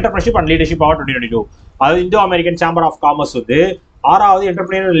 6th என்டர்பிரைஷிப் and leadership award 2022, அதாவது இந்தோ American chamber of commerce வந்து 6வது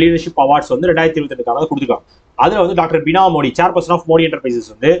entrepreneur leadership awards வந்து 2022 கொடுத்துருக்காங்க. அதுல வந்து doctor Bina Modi chairperson of Modi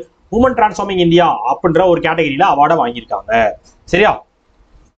enterprises வந்து woman transforming India அப்படின்ற ஒரு கேட்டகரியில அவார்டை வாங்கியிருக்காங்க. சரியா?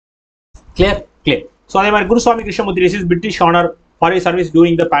 Clear clear. ஸோ அதே மாதிரி Guruswamy Krishnamurthy receives British honour for his service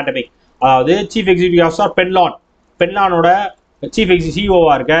during the pandemic. அதாவது சீஃப் எக்ஸிக்யூட்டிவ் ஆஃபீஸர் பென்லானோட சீஃப்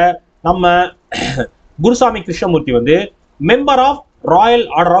சிஓவா இருக்க நம்ம குருசாமி கிருஷ்ணமூர்த்தி வந்து member of Royal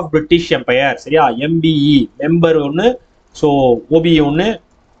order of British empire. சரியா? எம்பிஇ மெம்பர் ஒன்று, ஸோ ஓபிஇ ஒன்று,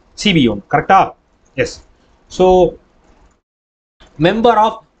 சிபி ஒன்று. கரெக்டா? S. So member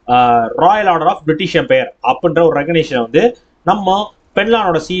of Royal order of British empire அப்படின்ற ஒரு ரெகக்னேஷனை வந்து நம்ம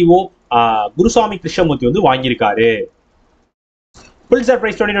பென்லானோட சிஇஓ குருசாமி கிருஷ்ணமூர்த்தி வந்து வாங்கியிருக்காரு. Pulitzer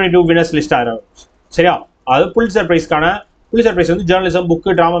price 2022 winners list. சரியா? அது புலிட்சர் பிரைஸ் வந்து ஜேர்னலிசம், புக்கு,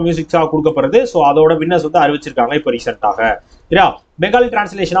 டிராமா, மியூசிக்ஸாக கொடுக்கப்படுறது. ஸோ அதோட வின்னர்ஸ் வந்து அறிவிச்சிருக்காங்க இப்போ ரீசெண்டாக. சரியா? Bengali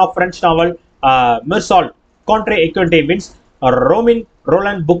translation of French novel மெர்சால் கான்ட்ரே எக்வென்டே wins ரோமின்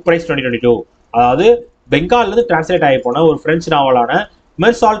Roland book price 2022. அதாவது பெங்கால்லேருந்து டிரான்ஸ்லேட் ஆகி போன ஒரு பிரெஞ்சு நாவலான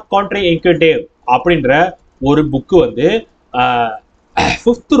மெர்சால் கான்ட்ரே எக்வென்டே அப்படின்ற ஒரு புக்கு வந்து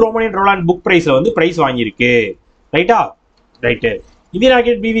 5th ரோமனியன் ரோலாண்ட் புக் பிரைஸ்ல வந்து பிரைஸ் வாங்கியிருக்கு. ரைட்டா? Right. Indian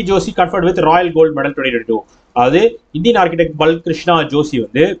architect PV Joshi conferred with Royal gold medal 2022. அதாவது இந்தியன் ஆர்கிடெக்ட் பல்கிருஷ்ணா ஜோஷி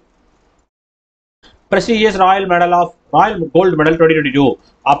வந்து பிரஸ்டீஜியஸ் ராயல் கோல்டு மெடல் 2022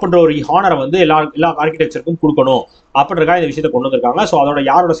 அப்படின்ற ஒரு ஹானரை வந்து எல்லா ஆர்கிடெக்சருக்கும் கொடுக்கணும் அப்படின்றக்காக இந்த விஷயத்தை கொண்டு வந்திருக்காங்க. ஸோ அதோட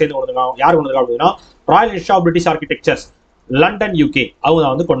யாரோட சேர்ந்து கொண்டு வந்திருக்காங்க, யார் கொண்டு வந்திருக்காங்க அப்படின்னா Royal institute of British architectures London UK அவங்க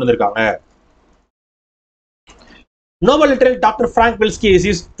வந்து கொண்டு வந்திருக்காங்க. Nobel literate doctor Frank வில்ஸ்கி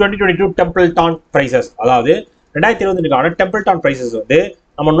receives 2022 டெம்பிள்டான் prices. அதாவது 2022 டெம்பிள்டான் பிரைசஸ் வந்து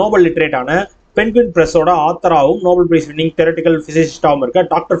நம்ம Nobel லிட்டரேட்டான penguin பிரஸோட ஆத்தராகவும் Nobel prize winning theoretical பிசிசிஸ்டாகவும் இருக்க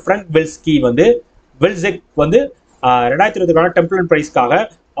டாக்டர் ஃப்ராங்க் வில்செக் வந்து 2022 டெம்பிள்டன் பிரைஸ்க்காக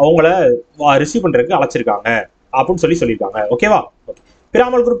அவங்கள ரிசீவ் பண்றதுக்கு அழைச்சிருக்காங்க அப்படின்னு சொல்லியிருக்காங்க. ஓகேவா?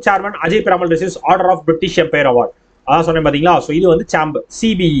 பிராமல் group chairman Ajay பிராமல் receives order of British empire award. அதான் சொன்னேன் பாத்தீங்களா? ஸோ இது வந்து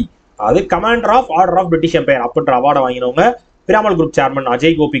சிபிஇ, அது commander of order of British empire அப்படின்ற அவார்டை வாங்கினவங்க பிராமல் group chairman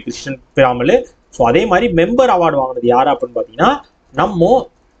Ajay Gopi Krishnan பிராமல். So அதே மாதிரி மெம்பர் அவார்டு வாங்கினது யாரு அப்படின்னு பாத்தீங்கன்னா நம்ம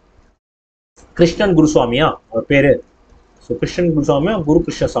கிருஷ்ணன் குருசுவாமியா அவர் பேரு. ஸோ கிருஷ்ணன் குருசுவாமியா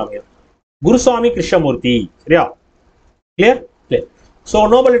கிருஷ்ணசாமியா குருசுவாமி கிருஷ்ணமூர்த்தி. சரியா? Clear clear. So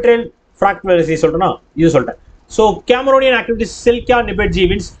Nobel literate Frank சொல்றேன்னா இது சொல்லிட்டேன். So கேமரோனியன் activities சில்கியா நிபெட்ஜி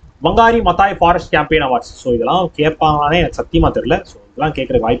wins Wangari Mathai forest campaign awards. So இதெல்லாம் கேட்பாங்களானே எனக்கு சத்தியமா தெரியல. ஸோ இதெல்லாம்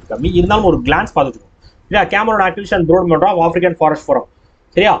கேட்கற வாய்ப்பு கம்மி. இருந்தாலும் ஒரு கிளான்ஸ் பார்த்துக்கணும். சரியா? Cameron activist and broad member of African forest forum.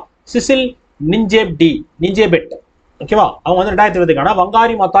 சரியா? சிசில் நிஞ்சேபெட். ஓகேவா? அவங்க வந்து 2020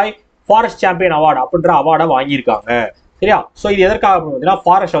 Wangari Mathai forest champion award அப்படின்ற அவார்டை வாங்கியிருக்காங்க. சரியா? ஸோ இது எதற்காக பார்த்தீங்கன்னா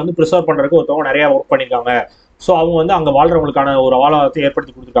ஃபாரஸ்ட்டை வந்து ப்ரிசர்வ் பண்றதுக்கு ஒருத்தவங்க நிறைய ஒர்க் பண்ணியிருக்காங்க. ஸோ அவங்க வந்து அங்கே வாழ்றவங்களுக்கான ஒரு அவார்டை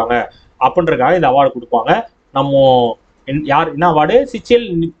ஏற்படுத்தி கொடுத்துருக்காங்க அப்படின்றதுக்காக இந்த அவார்டு கொடுப்பாங்க. நம்ம யார் என்ன award? சிச்சில்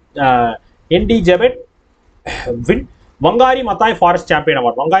என்டிஜெபெட் win Wangari Mathai forest champion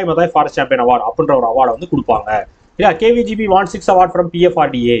award அப்படின்ற ஒரு அவார்டை வந்து கொடுப்பாங்க. இல்லையா? கேவிஜிபி வான் 6 award from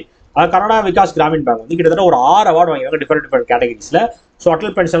PFRDA. Canada Vikas Gramin bank வந்து கிட்டத்தட்ட ஒரு 6 அவார்டு வாங்கினாங்க டிஃபரெண்ட் கேட்டகரிஸ்ல. ஸோ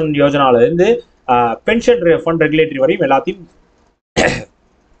அட்டல் பென்ஷன் யோஜனால இருந்து பென்ஷன் ஃபண்ட் ரெகுலேட்டரி வரையும் எல்லாத்தையும்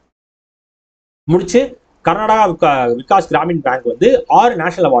முடிச்சு கர்நாடகா விகாஸ் கிராமின் பேங்க் வந்து 6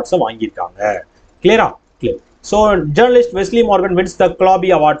 நேஷனல் அவார்ட்ஸை வாங்கியிருக்காங்க. கிளியரா? Clear. So journalist Wesley Morgan wins the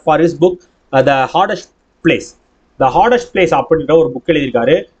கிளாபி award for his book the hardest place அப்படின்ற ஒரு புக்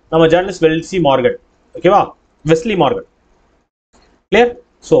எழுதியிருக்காரு நம்ம ஜேர்னலிஸ்ட் வெஸ்லி மார்கன். ஓகேவா? Wesley Morgan. கிளியர்.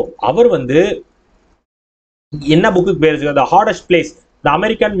 ஸோ அவர் வந்து என்ன புக்கு பேர்? த hardest place the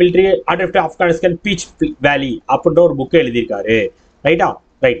American military artefact Afghanistan beach வேலி அப்படின்ற ஒரு புக்கை எழுதியிருக்காரு. ரைட்டா?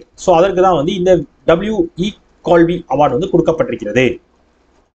 ரைட். ஸோ அதற்கு தான் வந்து இந்த WE கால்வி அவார்டு வந்து கொடுக்கப்பட்டிருக்கிறது.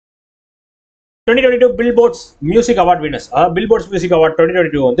 2022 billboards music award winners. Billboards music award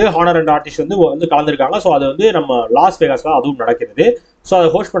 2022 வந்து ஹானர் அண்ட் ஆர்டிஸ்ட் வந்து கலந்துருக்காங்க. ஸோ அது வந்து நம்ம லாஸ் வேகாஸ்ல அதுவும் நடக்கிறது. ஸோ அதை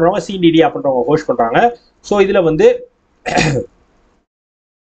ஹோஸ்ட் பண்றவங்க CDD அப்படின்றவங்க ஹோஸ்ட் பண்றாங்க. ஸோ இதுல வந்து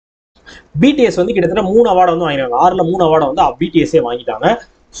BTS வந்து கிட்டத்தட்ட 3 அவார்டு வந்து வாங்கினாங்க. 6ல் 3 அவார்டை வந்து BTS வாங்கிட்டாங்க.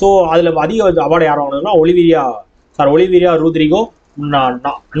 ஸோ அதுல அதிக அவார்டு யார் வாங்கினா ஒலிவியா ரூத்ரிகோ.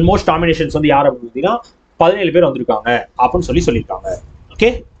 மோஸ்ட் நாமினேஷன்ஸ் வந்து யார் அப்படின்னு பார்த்தீங்கன்னா 17 பேர் வந்திருக்காங்க அப்படின்னு சொல்லியிருக்காங்க. Okay.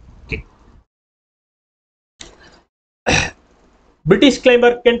 British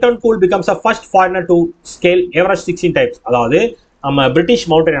climber Kenton cool becomes a first foreigner to scale Everest 16 times. அதாவது நம்ம பிரிட்டிஷ்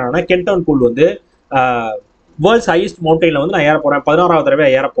மவுண்டனான கென்டன் கூல் வந்து வேர்ல்ட்ஸ் ஹையஸ்ட் மவுண்டன்ல வந்து நான் ஏற போறேன், 16வது தடவை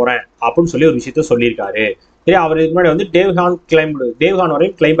ஏற போறேன் அப்படின்னு சொல்லி ஒரு விஷயத்த சொல்லியிருக்காரு. சரி, அவர் இதுக்கு முன்னாடி வந்து தேவ்கான்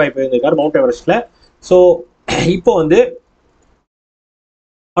வரையும் கிளைம் ஆகி போயிருந்திருக்காரு மவுண்ட் எவரெஸ்ட்ல. ஸோ இப்போ வந்து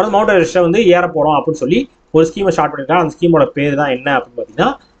அவர் மவுண்ட் எவரெஸ்ட்டை வந்து ஏற போறோம் அப்படின்னு சொல்லி ஒரு ஸ்கீமை ஸ்டார்ட் பண்ணிருக்காங்க. அந்த ஸ்கீமோட பேர் தான் என்ன அப்படின்னு பார்த்தீங்கன்னா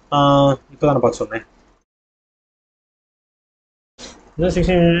இப்போதான் நான் பார்த்து சொன்னேன்.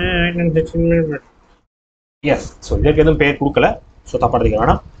 எஸ். ஸோ இதற்கு எதுவும் பேர் கொடுக்கல. ஸோ தப்பாடுறதுக்கு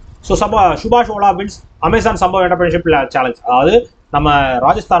வேணாம். ஸோ சுபாஷ் Ola wins Amazon Sambhav entrepreneurship challenge. அதாவது நம்ம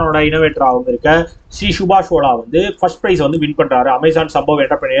ராஜஸ்தானோட இனோவேட்டர் அவங்க இருக்க ஸ்ரீ சுபாஷ் ஓலா வந்து ஃபர்ஸ்ட் ப்ரைஸ் வந்து வின் பண்றாரு. அமேசான் சம்பவ்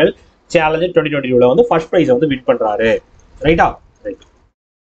என்டர்பிரினியல் சேலஞ்ச் 2022 வந்து ஃபர்ஸ்ட் ப்ரைஸ் வந்து வின் பண்றாரு. ரைட்டா? Right.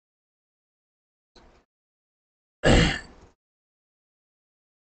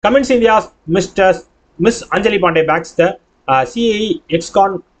 Cummins India's Miss Anjali Pandey backs the CAE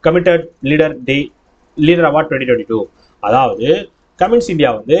Excon Committed Leader Award 2022. அதாவது கமின்ஸ்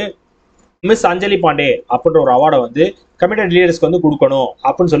இந்தியா வந்து மிஸ் அஞ்சலி பாண்டே அப்படின்ற ஒரு அவார்டை வந்து கமிட்டட் லீடர்ஸ்க்கு வந்து கொடுக்கணும்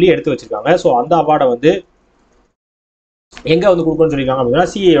அப்படின்னு சொல்லி எடுத்து வச்சிருக்காங்க. ஸோ அந்த அவார்டை வந்து எங்க வந்து கொடுக்கணும்னு சொல்லியிருக்காங்க அப்படின்னா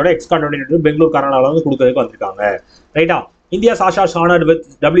சிஏயோட எக்ஸ்கான் 2022 பெங்களூர் கர்நாடகாவில் வந்து கொடுக்கறதுக்கு வந்திருக்காங்க. ரைட்டா? India Sasha honoured with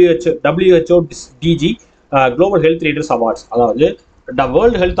WHO DG global health leaders awards. அதாவது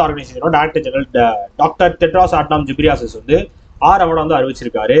world health ஆர்கனைசேஷனோட director general doctor Tedros அட்னாம் ஜிப்ரியாசிஸ் வந்து 6 அவார்டு வந்து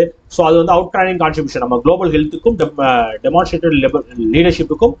அறிவிச்சிருக்காரு. ஸோ அது வந்து அவுட்ஸ்டாண்டிங் கான்ட்ரிபியூஷன் நம்ம குளோபல் ஹெல்த்துக்கும் demonstrated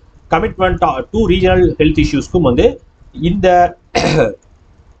லீடர்ஷிப்புக்கும் commitment to regional health இஷ்யூஸ்க்கும் வந்து இந்த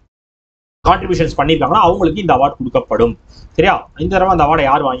கான்ட்ரிபியூஷன்ஸ் பண்ணியிருக்காங்கன்னா அவங்களுக்கு இந்த அவார்டு கொடுக்கப்படும். சரியா? இந்த தடவை அந்த அவார்டை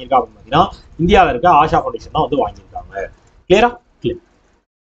யார் வாங்கியிருக்கா அப்படின்னு பார்த்தீங்கன்னா இந்தியாவில் இருக்க ஆஷா ஃபவுண்டேஷன் தான் வந்து வாங்கியிருக்காங்க. கிளியரா? Clear.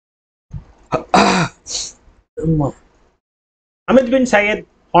 Amit bin Syed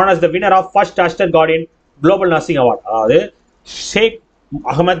honours the Winner of first அஸ்டர் Guardian global nursing award. அதாவது ஷேக்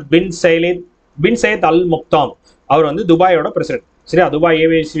அகமத் பின் சையத் அல் முக்தாம் அவர் வந்து துபாயோட பிரசிடென்ட். சரியா? துபாய்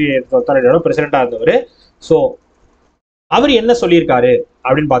ஏவியேஷன் அத்தாரிட்டியோட பிரசிடென்டா இருந்தவர். ஸோ அவர் என்ன சொல்லியிருக்காரு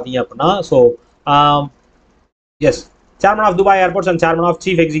அப்படின்னு பார்த்தீங்க அப்படின்னா so S chairman of Dubai airports and chairman of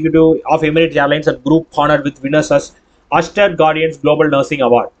chief executive of Emirates airlines and group honour with winners as அஸ்டர் guardians global nursing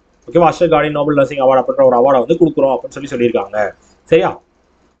award. ஓகேவா? அஸ்டர் கார்டியன் நோபல் நர்சிங் அவார்டு அப்படின்ற ஒரு அவார்டை வந்து கொடுக்குறோம் அப்படின்னு சொல்லியிருக்காங்க. சரியா?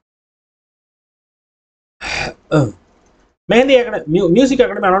 Mehndi music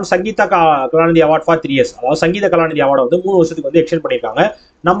academy announce Sangeetha Kalanidhi award for 3 years. அதாவது சங்கீத கலாநிதி அவார்டை வந்து 3 வருஷத்துக்கு வந்து எக்ஸ்டெண்ட் பண்ணியிருக்காங்க.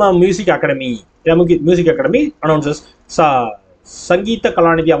 நம்ம music academy announces Sangeetha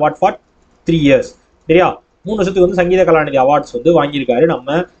Kalanidhi award for 3 years. சரியா? 3 வருஷத்துக்கு வந்து சங்கீத கலாநிதி அவார்ட்ஸ் வந்து வாங்கியிருக்காரு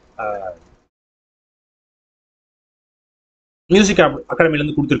நம்ம மியூசிக் அகாடமில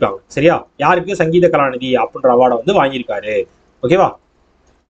இருந்து கொடுத்துருக்காங்க. சரியா? யாருக்கு? சங்கீத கலாநிதி அப்படின்ற அவார்டை வந்து வாங்கியிருக்காரு. ஓகேவா?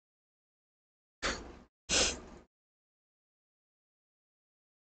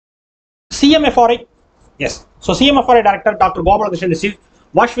 CMFRI, yes. So CMFRI Director Dr. Gopalakrishnan received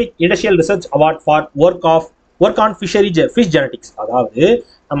Vashvik Industrial Research Award for work on fish genetics. அதாவது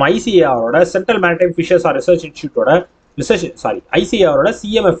நம்ம ஐசிஏஆரோட central maritime Fisher's research இன்ஸ்டியூட்டோட ஐசிஏஆரோட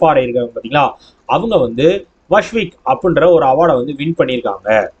CMFRI இருக்காங்க பார்த்தீங்களா, அவங்க வந்து வஷ்விக் அப்படின்ற ஒரு அவார்டை வந்து வின் பண்ணியிருக்காங்க.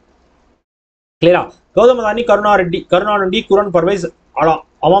 கிளியரா? Gautham Adani Karunanidhi Curran Pervez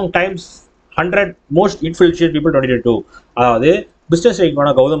among times 100 most influential people 2022. அதாவது business ரைக்கான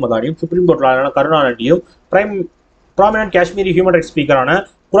Gautham அதானியும் supreme கோர்ட்லான கருணாநிதியும் prominent Kashmiri human rights ஸ்பீக்கரான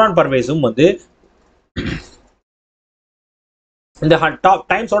குரான் பர்வேஸும் வந்து இந்த டாப்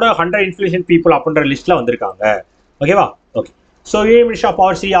டைம்ஸோட 100 இன்ஃப்ளூயன்ஷியல் பீப்புள் அப்படின்ற லிஸ்ட்ல வந்திருக்காங்க. ஓகேவா? Okay. So union minister of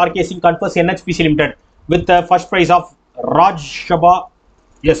power Sri RK Singh confuse NHPC limited with first prize of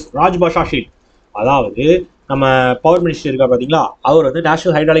Rajbhasha sheet. அதாவது நம்ம பவர் மினிஸ்டர் இருக்கா பார்த்தீங்களா, அவர் வந்து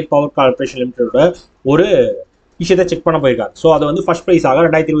நேஷனல் ஹைட்ராலிக் பவர் கார்பரேஷன் லிமிடெடோட ஒரு விஷயத்தை செக் பண்ண போயிருக்காரு. ஸோ அதை வந்து ஃபர்ஸ்ட் ப்ரைஸாக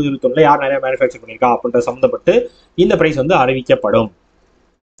 2020-21 யார் நிறைய மேனுஃபேக்சர் பண்ணியிருக்கா அப்படின்ற சம்மந்தப்பட்டு இந்த ப்ரைஸ் வந்து அறிவிக்கப்படும்.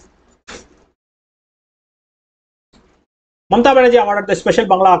 மம்தா பானர்ஜி அவார்டு ஸ்பெஷல்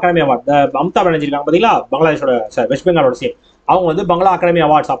பங்களா அகாடமி அவார்டு. மம்தா பானர்ஜி இருக்காங்க பார்த்தீங்களா, பங்களாதேஷோட வெஸ்ட் பெங்காலோட சிஎம், அவங்க வந்து பங்களா அகாடமி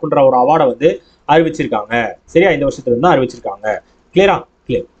அவார்ட்ஸ் அப்படின்ற ஒரு அவார்டை வந்து அறிவிச்சிருக்காங்க. சரியா? இந்த வருஷத்துல இருந்து அறிவிச்சிருக்காங்க. கிளியரா?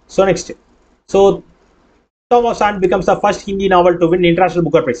 Clear. So next, so Tom of Sand becomes the first Hindi novel to win International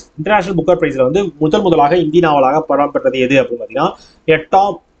Booker Prize. International Booker Prizeல வந்து முதலாக இந்தி நாவலாக படம் பெற்றது எது அப்படின்னு பார்த்தீங்கன்னா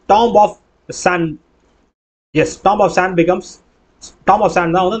Tom of Sand. S, Tom of Sand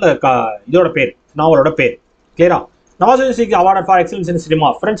தான் வந்து அந்த இதோட பேர், நாவலோட பேர். கிளியரா? Nawazuddin Siddique award for excellence in cinema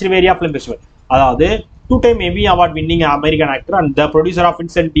French ரிவேரியா film festival. அதாவது 2-time Emmy award winning American actor and the producer of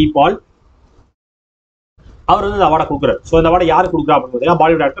Vincent D பால், அவர் வந்து இந்த அவார்டை கொடுக்குறாரு. ஸோ இந்த அவார்டை யார் கொடுக்குறா அப்படின்னு பார்த்தீங்கன்னா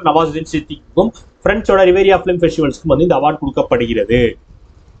பாலிவுட் ஆக்டர் நவாசுதீன் சித்திக்கும் பிரெஞ்சோட ரிவேரியா ஃபிலிம் ஃபெஸ்டிவல்ஸ்க்கும் வந்து இந்த அவார்டு கொடுக்கப்படுகிறது.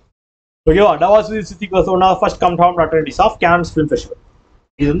 ஓகேவா? Nawazuddin Siddique was one of first confirmed அட்டெண்டீஸ் of Cannes film festival.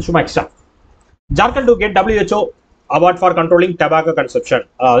 இது வந்து சும்மா extra. Jharkhand to get WHO award for controlling tobacco consumption.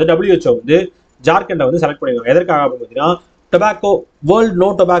 அதாவது WHO வந்து ஜார்க்கண்டை வந்து செலக்ட் பண்ணிருக்காங்க. எதற்காக அப்படின்னு பார்த்தீங்கன்னா டொபாக்கோ வேர்ல்டு நோ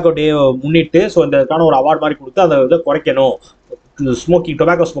டொபாக்கோ டே முன்னிட்டு ஸோ இதற்கான ஒரு அவார்டு மாதிரி கொடுத்து அதை இதை குறைக்கணும்,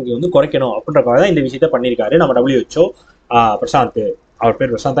 டொபாக்கோ ஸ்மோக்கிங் வந்து குறைக்கணும் அப்படின்றக்காக தான் இந்த விஷயத்த பண்ணியிருக்காரு நம்ம WHO. பிரசாந்த், அவர்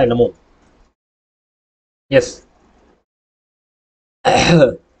பேர் பிரசாந்தா என்னமோ. S.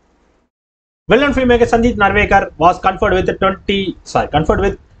 Well-known filmmaker Sanjeev Narvekar was conferred with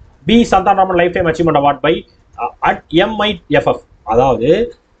B. Santanraman Lifetime Achievement Award by at MIFF. அதாவது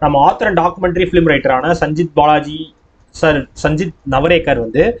நம்ம author and documentary film ரைட்டரான Sanjith நவேகர்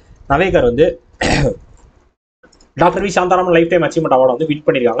வந்து doctor V சாந்தாராமன் life time achievement award வந்து வின்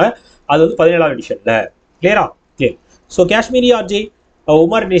பண்ணியிருக்காங்க. அது வந்து 17வது எடிஷன்ல. கிளியரா? Clear. So Kashmiri RJ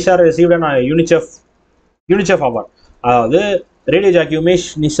Umar Nishar received an UNICEF award. அதாவது radio jockey Umesh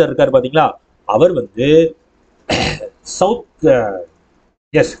Nisha இருக்கார் பார்த்தீங்களா, அவர் வந்து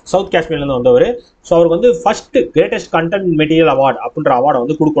சவுத் காஷ்மீர்லேருந்து வந்தவர். ஸோ அவருக்கு வந்து first greatest content material award அப்படின்ற அவார்டை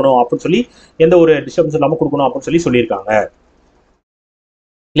வந்து கொடுக்கணும் அப்படின்னு சொல்லி, எந்த ஒரு டிஸ்டர்பன்ஸ் இல்லாமல் கொடுக்கணும் அப்படின்னு சொல்லியிருக்காங்க.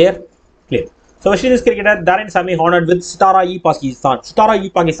 Clear? Clear. So west Indies cricketer தாரின் சாமி ஹானர்ட் வித் சித்தாரா இ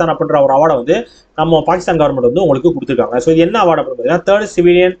பாகிஸ்தான் அப்படின்ற ஒரு அவார்டை வந்து நம்ம பாகிஸ்தான் கவர்மெண்ட் வந்து உங்களுக்கு கொடுத்துருக்காங்க. ஸோ இது என்ன அவார்டு அப்படின்னு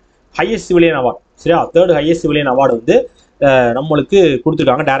பார்த்தீங்கன்னா ஹையஸ்ட் சிவிலியன் அவார்டு. சரியா? தேர்ட் ஹையஸ்ட் சிவிலியன் அவார்டு வந்து நம்மளுக்கு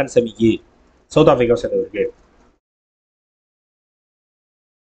கொடுத்துருக்காங்க டாரன் சாமிக்கு, south Africa சேர்ந்தவருக்கு.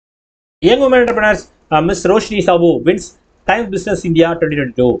 Young woman entrepreneurs miss Roshini சாபு வின்ஸ் டைம் பிசினஸ் இந்தியா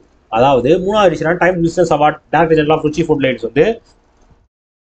 2022. அதாவது 3வது எடிஷனான time business award director general of Ruchi food lines வந்து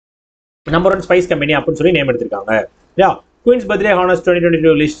நம்பர் 1 ஸ்பைஸ் கம்பெனி அப்படின்னு சொல்லி நேம் எடுத்திருக்காங்க. யா queens birthday honours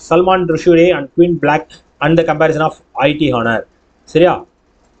 2022 list Salman ருஷுடே and queen black and the comparison of ID honour. சரியா?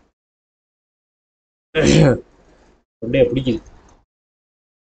 பிடிக்குது.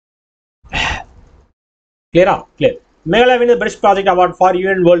 கிளியரா? Clear. Meghalaya win best project award for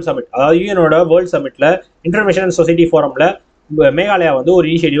UN world submit. அதாவது யூஎனோட world சமிட்ல information and society ஃபோரம்ல Meghalaya வந்து ஒரு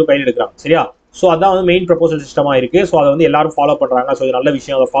இனிஷியேட்டிவ் கையில் எடுக்கிறாங்க. சரியா? ஸோ அதான் வந்து மெயின் ப்ரப்போசல் சிஸ்டமாக இருக்குது. ஸோ அதை வந்து எல்லாரும் ஃபாலோ பண்ணுறாங்க. ஸோ இது நல்ல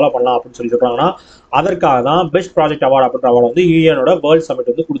விஷயம், அதை ஃபாலோ பண்ணலாம் அப்படின்னு சொல்லி சொல்கிறாங்கன்னா, அதற்காக தான் பெஸ்ட் ப்ராஜெக்ட் அவார்டு அப்படின்ற அவார்டு வந்து யூஎனோட வேர்ல்ட்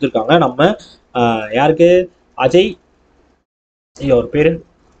சமிட் வந்து கொடுத்துருக்காங்க. நம்ம யாருக்கு? அஜய், ஒரு பேர்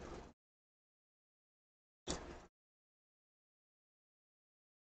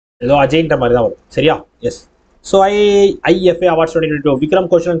ஏதோ அஜய்ன்ற மாதிரி தான் வரும். சரியா? S. So IFA awards 2022 Vikram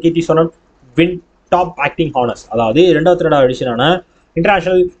Ghoshal and Keerthi shonen win top acting honours. அதாவது 22வது எடிஷனான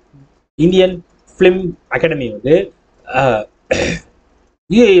இன்டர்நேஷனல் இந்தியன் ஃபிலிம் அகாடமி வந்து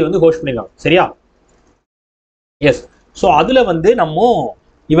யூஏஇ வந்து ஹோஸ்ட் பண்ணிருக்காங்க. சரியா? எஸ். ஸோ அதில் வந்து நம்ம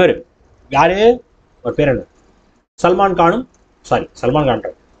இவர் யாரு, ஒரு பேர் என்ன, சல்மான் கான்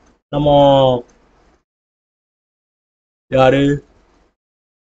நம்ம யாரு,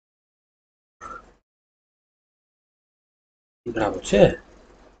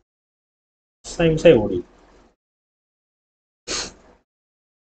 ஓடி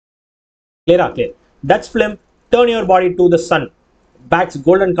கிளியரா? Clear. Touch film turn your body to the Sun packs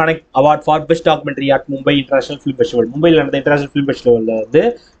golden connect award for best documentary at Mumbai international film festival. மும்பையில் நடந்த இன்டர்நேஷனல் ஃபிலிம் ஃபெஸ்டிவலில் வந்து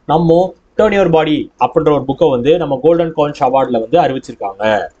நம்ம டர்ன் யுவர் பாடி அப்படின்ற ஒரு புக்கை வந்து நம்ம கோல்டன் கான்ச் அவார்டில் வந்து அறிவிச்சிருக்காங்க.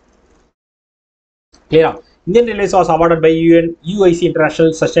 கிளியரா? Indian railways was awarded by யூஐசி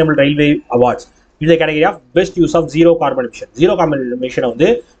international sustainable railway awards இந்த category of best use of zero carbon எமிஷனை வந்து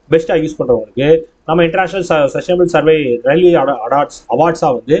பெஸ்ட்டாக யூஸ் பண்ணுறவங்களுக்கு நம்ம இன்டர்நேஷனல் சஸ்டைனபிள் சர்வே ரயில்வே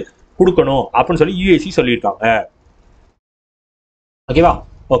அவார்ட்ஸாக வந்து கொடுக்கணும் அப்படின்னு சொல்லி யூஏசி சொல்லியிருக்காங்க. ஓகேவா?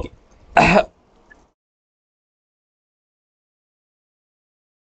 Okay.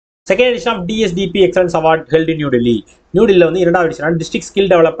 Second edition of டிஎஸ்டிபி excellence award held in நியூடெல்லியில் வந்து 2வது edition district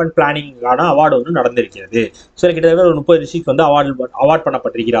skill development பிளானிங்கான award வந்து நடந்திருக்கிறது. ஸோ கிட்டத்தட்ட ஒரு 30 டிஸ்ட்ரிக்ட் வந்து அவார்ட்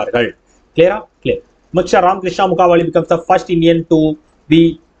பண்ணப்பட்டிருக்கிறார்கள். கிளியரா? Clear. Mister Ramakrishna முகாவலி becomes the first Indian to be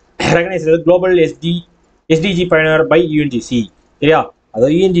recognized as global SDG pioneer by UNGC. சரியா?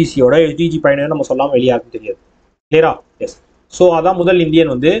 அதாவது யூஎன்ஜிசியோட எஸ்டிஜி பயனர் நம்ம சொல்லாமல் வெளியாகும் தெரியாது. கிளியரா? எஸ். ஸோ அதான் முதல்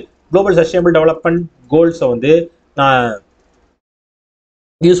இந்தியன் வந்து குளோபல் சஸ்டைனபிள் டெவலப்மெண்ட் கோல்ஸை வந்து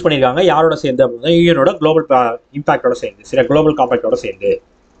யூஸ் பண்ணியிருக்காங்க. யாரோட சேர்ந்து அப்படின்னா யூஎனோட குளோபல் இம்பாக்டோட சேர்ந்து, சரியா, குளோபல் காம்பேக்டோட சேர்ந்து.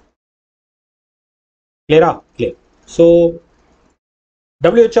 கிளியரா? Clear. So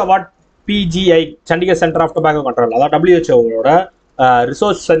WHO award PGI Chandigarh centre of tobacco control, அதாவது டபிள்யூஹெச்ஓட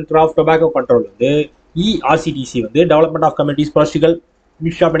resource centre of tobacco control வந்து இஆர்சிடிசி வந்து development of communities political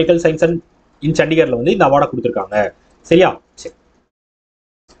ministry of medical science and in சண்டிகரில் வந்து இந்த அவார்டை கொடுத்துருக்காங்க. சரியா? சரி.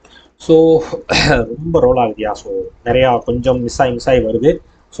 ஸோ ரொம்ப ரோல் ஆகுதியா? ஸோ நிறையா கொஞ்சம் மிஸ் ஆகி வருது.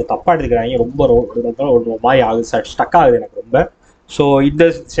 ஸோ தப்பாக எடுத்துக்கிறாங்க. ரொம்ப ஒரு மாதிரி ஆகுது, ஸ்டக் ஆகுது எனக்கு ரொம்ப. ஸோ இந்த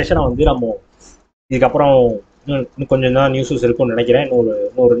செஷனை வந்து நம்ம இதுக்கப்புறம் இன்னும் கொஞ்சம் தான் நியூஸஸ் இருக்கும்னு நினைக்கிறேன்.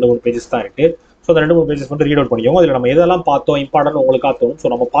 இன்னும் 2-3 பேஜஸ் தான் இருக்குது. ஸோ அந்த 2-3 பேஜஸ் மட்டும் ரீட் அவுட் பண்ணிக்கோங்க. அதில் நம்ம எதெல்லாம் பார்த்தோம் இம்பார்ட்டன்ட் உங்களுக்காக தோணும். ஸோ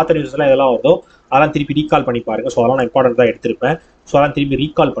நம்ம பார்த்த நியூஸ்லாம் எதெல்லாம் வருதோ அதெல்லாம் திருப்பி ரீகால் பண்ணி பாருங்க. ஸோ அதெல்லாம் நான் இம்பார்ட்டன்ட் தான் எடுத்திருப்பேன். ஸோ அதெல்லாம் திருப்பி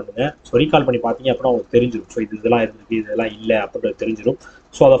ரீகால் பண்ணுங்க. ஸோ ரீகால் பண்ணி பார்த்தீங்க அப்படின்னா உங்களுக்கு தெரிஞ்சிடும். ஸோ இதெல்லாம் இருந்திருக்கு, இதெல்லாம் இல்லை அப்படின்றது தெரிஞ்சிடும்.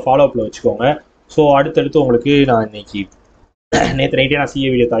 ஸோ அதை ஃபாலோ அப்பில் வச்சுக்கோங்க. ஸோ அடுத்தடுத்து உங்களுக்கு நான் இன்னைக்கு நேற்று நைட்டே நான்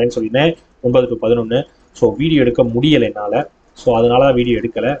சிஏ வீடியோ தரேன்னு சொல்லியிருந்தேன் 9 to 11. ஸோ வீடியோ எடுக்க முடியலை என்னால். ஸோ அதனால தான் வீடியோ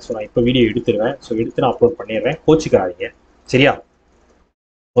எடுக்கலை. ஸோ நான் இப்போ வீடியோ எடுத்துருவேன். ஸோ எடுத்து நான் அப்லோட் பண்ணிடுறேன். கோச்சிக்காதீங்க. சரியா?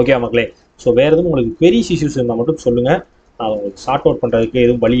 ஓகே மக்களே. ஸோ வேறு எதுவும் உங்களுக்கு பெரிய இஷ்யூஸ் இருந்தால் மட்டும் சொல்லுங்கள். நான் உங்களுக்கு சார்ட் அவுட் பண்ணுறதுக்கு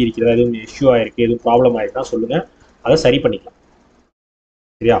எதுவும் வழி இருக்கிறதா, எதுவும் இஷ்யூ ஆகிருக்கு, எதுவும் ப்ராப்ளம் ஆகிருக்குன்னா சொல்லுங்கள். அதை சரி பண்ணிக்கலாம்.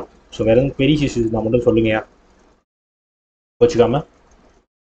 சரியா? ஸோ வேற எதுவும் பெரிய இஷ்யூஸ் இருந்தால் மட்டும் சொல்லுங்கயா, வச்சுக்காம.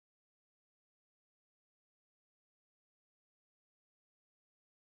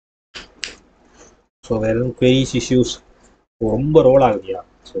 ஸோ வேற எதுவும் பெரிய இஷ்யூஸ்? ரொம்ப ரோல் ஆகுதுயா.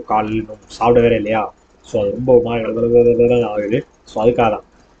 ஸோ காலையில் சாப்பிட வேற இல்லையா, ஸோ அது ரொம்ப ஒரு மாதிரி ஆகுது. ஸோ அதுக்காக தான்.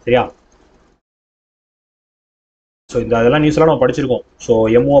 சரியா? ஸோ இந்த அதெல்லாம் நியூஸ்லாம் நம்ம படிச்சிருக்கோம். ஸோ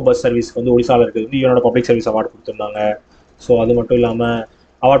எம்ஓ பஸ் சர்வீஸ்க்கு வந்து ஒடிசாவில் இருக்குது வந்து இவனோட பப்ளிக் சர்வீஸ் அவார்டு கொடுத்துருந்தாங்க. ஸோ அது மட்டும் இல்லாமல்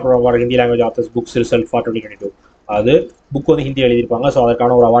award for Hindi language authors books result for 2022. அது புக் வந்து ஹிந்தி எழுதியிருப்பாங்க. ஸோ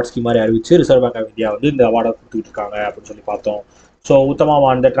அதற்கான ஒரு அவார்ட் ஸ்கீம் மாதிரி அறிவிச்சு ரிசர்வ் பேங்க் ஆஃப் இந்தியா வந்து இந்த அவார்டை கொடுத்துட்டு இருக்காங்க அப்படின்னு சொல்லி பார்த்தோம். ஸோ உத்தமா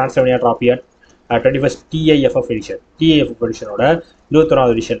வாழ்ந்த டிரான்ஸ்லோனியா trophy at 21st DIFF edition, DIFF எடிஷனோட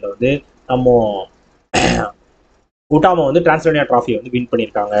 21வது எடிஷனில் வந்து நம்ம உட்டாமா வந்து டிரான்ஸ்லோனியா ட்ராஃபியை வந்து வின்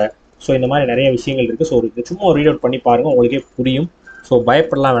பண்ணியிருக்காங்க. ஸோ இந்த மாதிரி நிறைய விஷயங்கள் இருக்குது. ஸோ இது சும்மா ஒரு ரீட் அவுட் பண்ணி பாருங்கள், உங்களுக்கே புரியும். ஸோ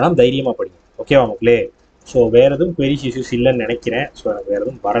பயப்படலாம் வேணாம், தைரியமாக படிங்க. ஓகேவா மக்களே? ஸோ வேறு எதுவும் பெரிய இஷ்யூஸ் இல்லைன்னு நினைக்கிறேன். ஸோ எனக்கு வேறு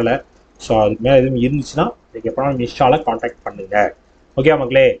எதுவும் வரலை. ஸோ அதுக்கு மேலே எதுவும் இருந்துச்சுன்னா நீங்கள் எப்போனா மிஸ்ஸால காண்டாக்ட் பண்ணுங்கள். ஓகேவா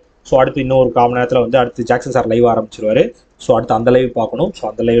மக்களே? ஸோ அடுத்து இன்னொரு காமன் நேரத்தில் வந்து அடுத்து ஜாக்சன் சார் லைவ் ஆரம்பிச்சிருவாரு. ஸோ அடுத்து அந்த லைவ் பார்க்கணும். ஸோ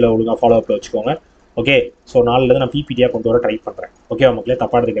அந்த லைவில் ஒழுங்காக ஃபாலோ அப்பில் வச்சுக்கோங்க. ஓகே? ஸோ நாளிலேருந்து நான் பிபிடியாக கொண்டு வர ட்ரை பண்ணுறேன். ஓகேவா மக்களே?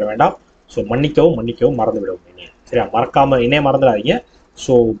 தப்பாக எடுத்துக்கிற வேண்டாம். ஸோ மன்னிக்கவும் மறந்து விடவும் என்னைய. சரியா? மறக்காமல் என்னையே மறந்துடாதீங்க.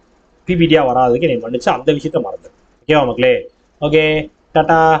 ஸோ பிபிடியாக வராதுக்கு என்னை மன்னிச்சு அந்த விஷயத்த மறந்து. ஓகேவா மக்களே? Okay,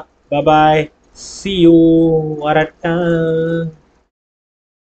 Tata, bye, C you, வரட்டா.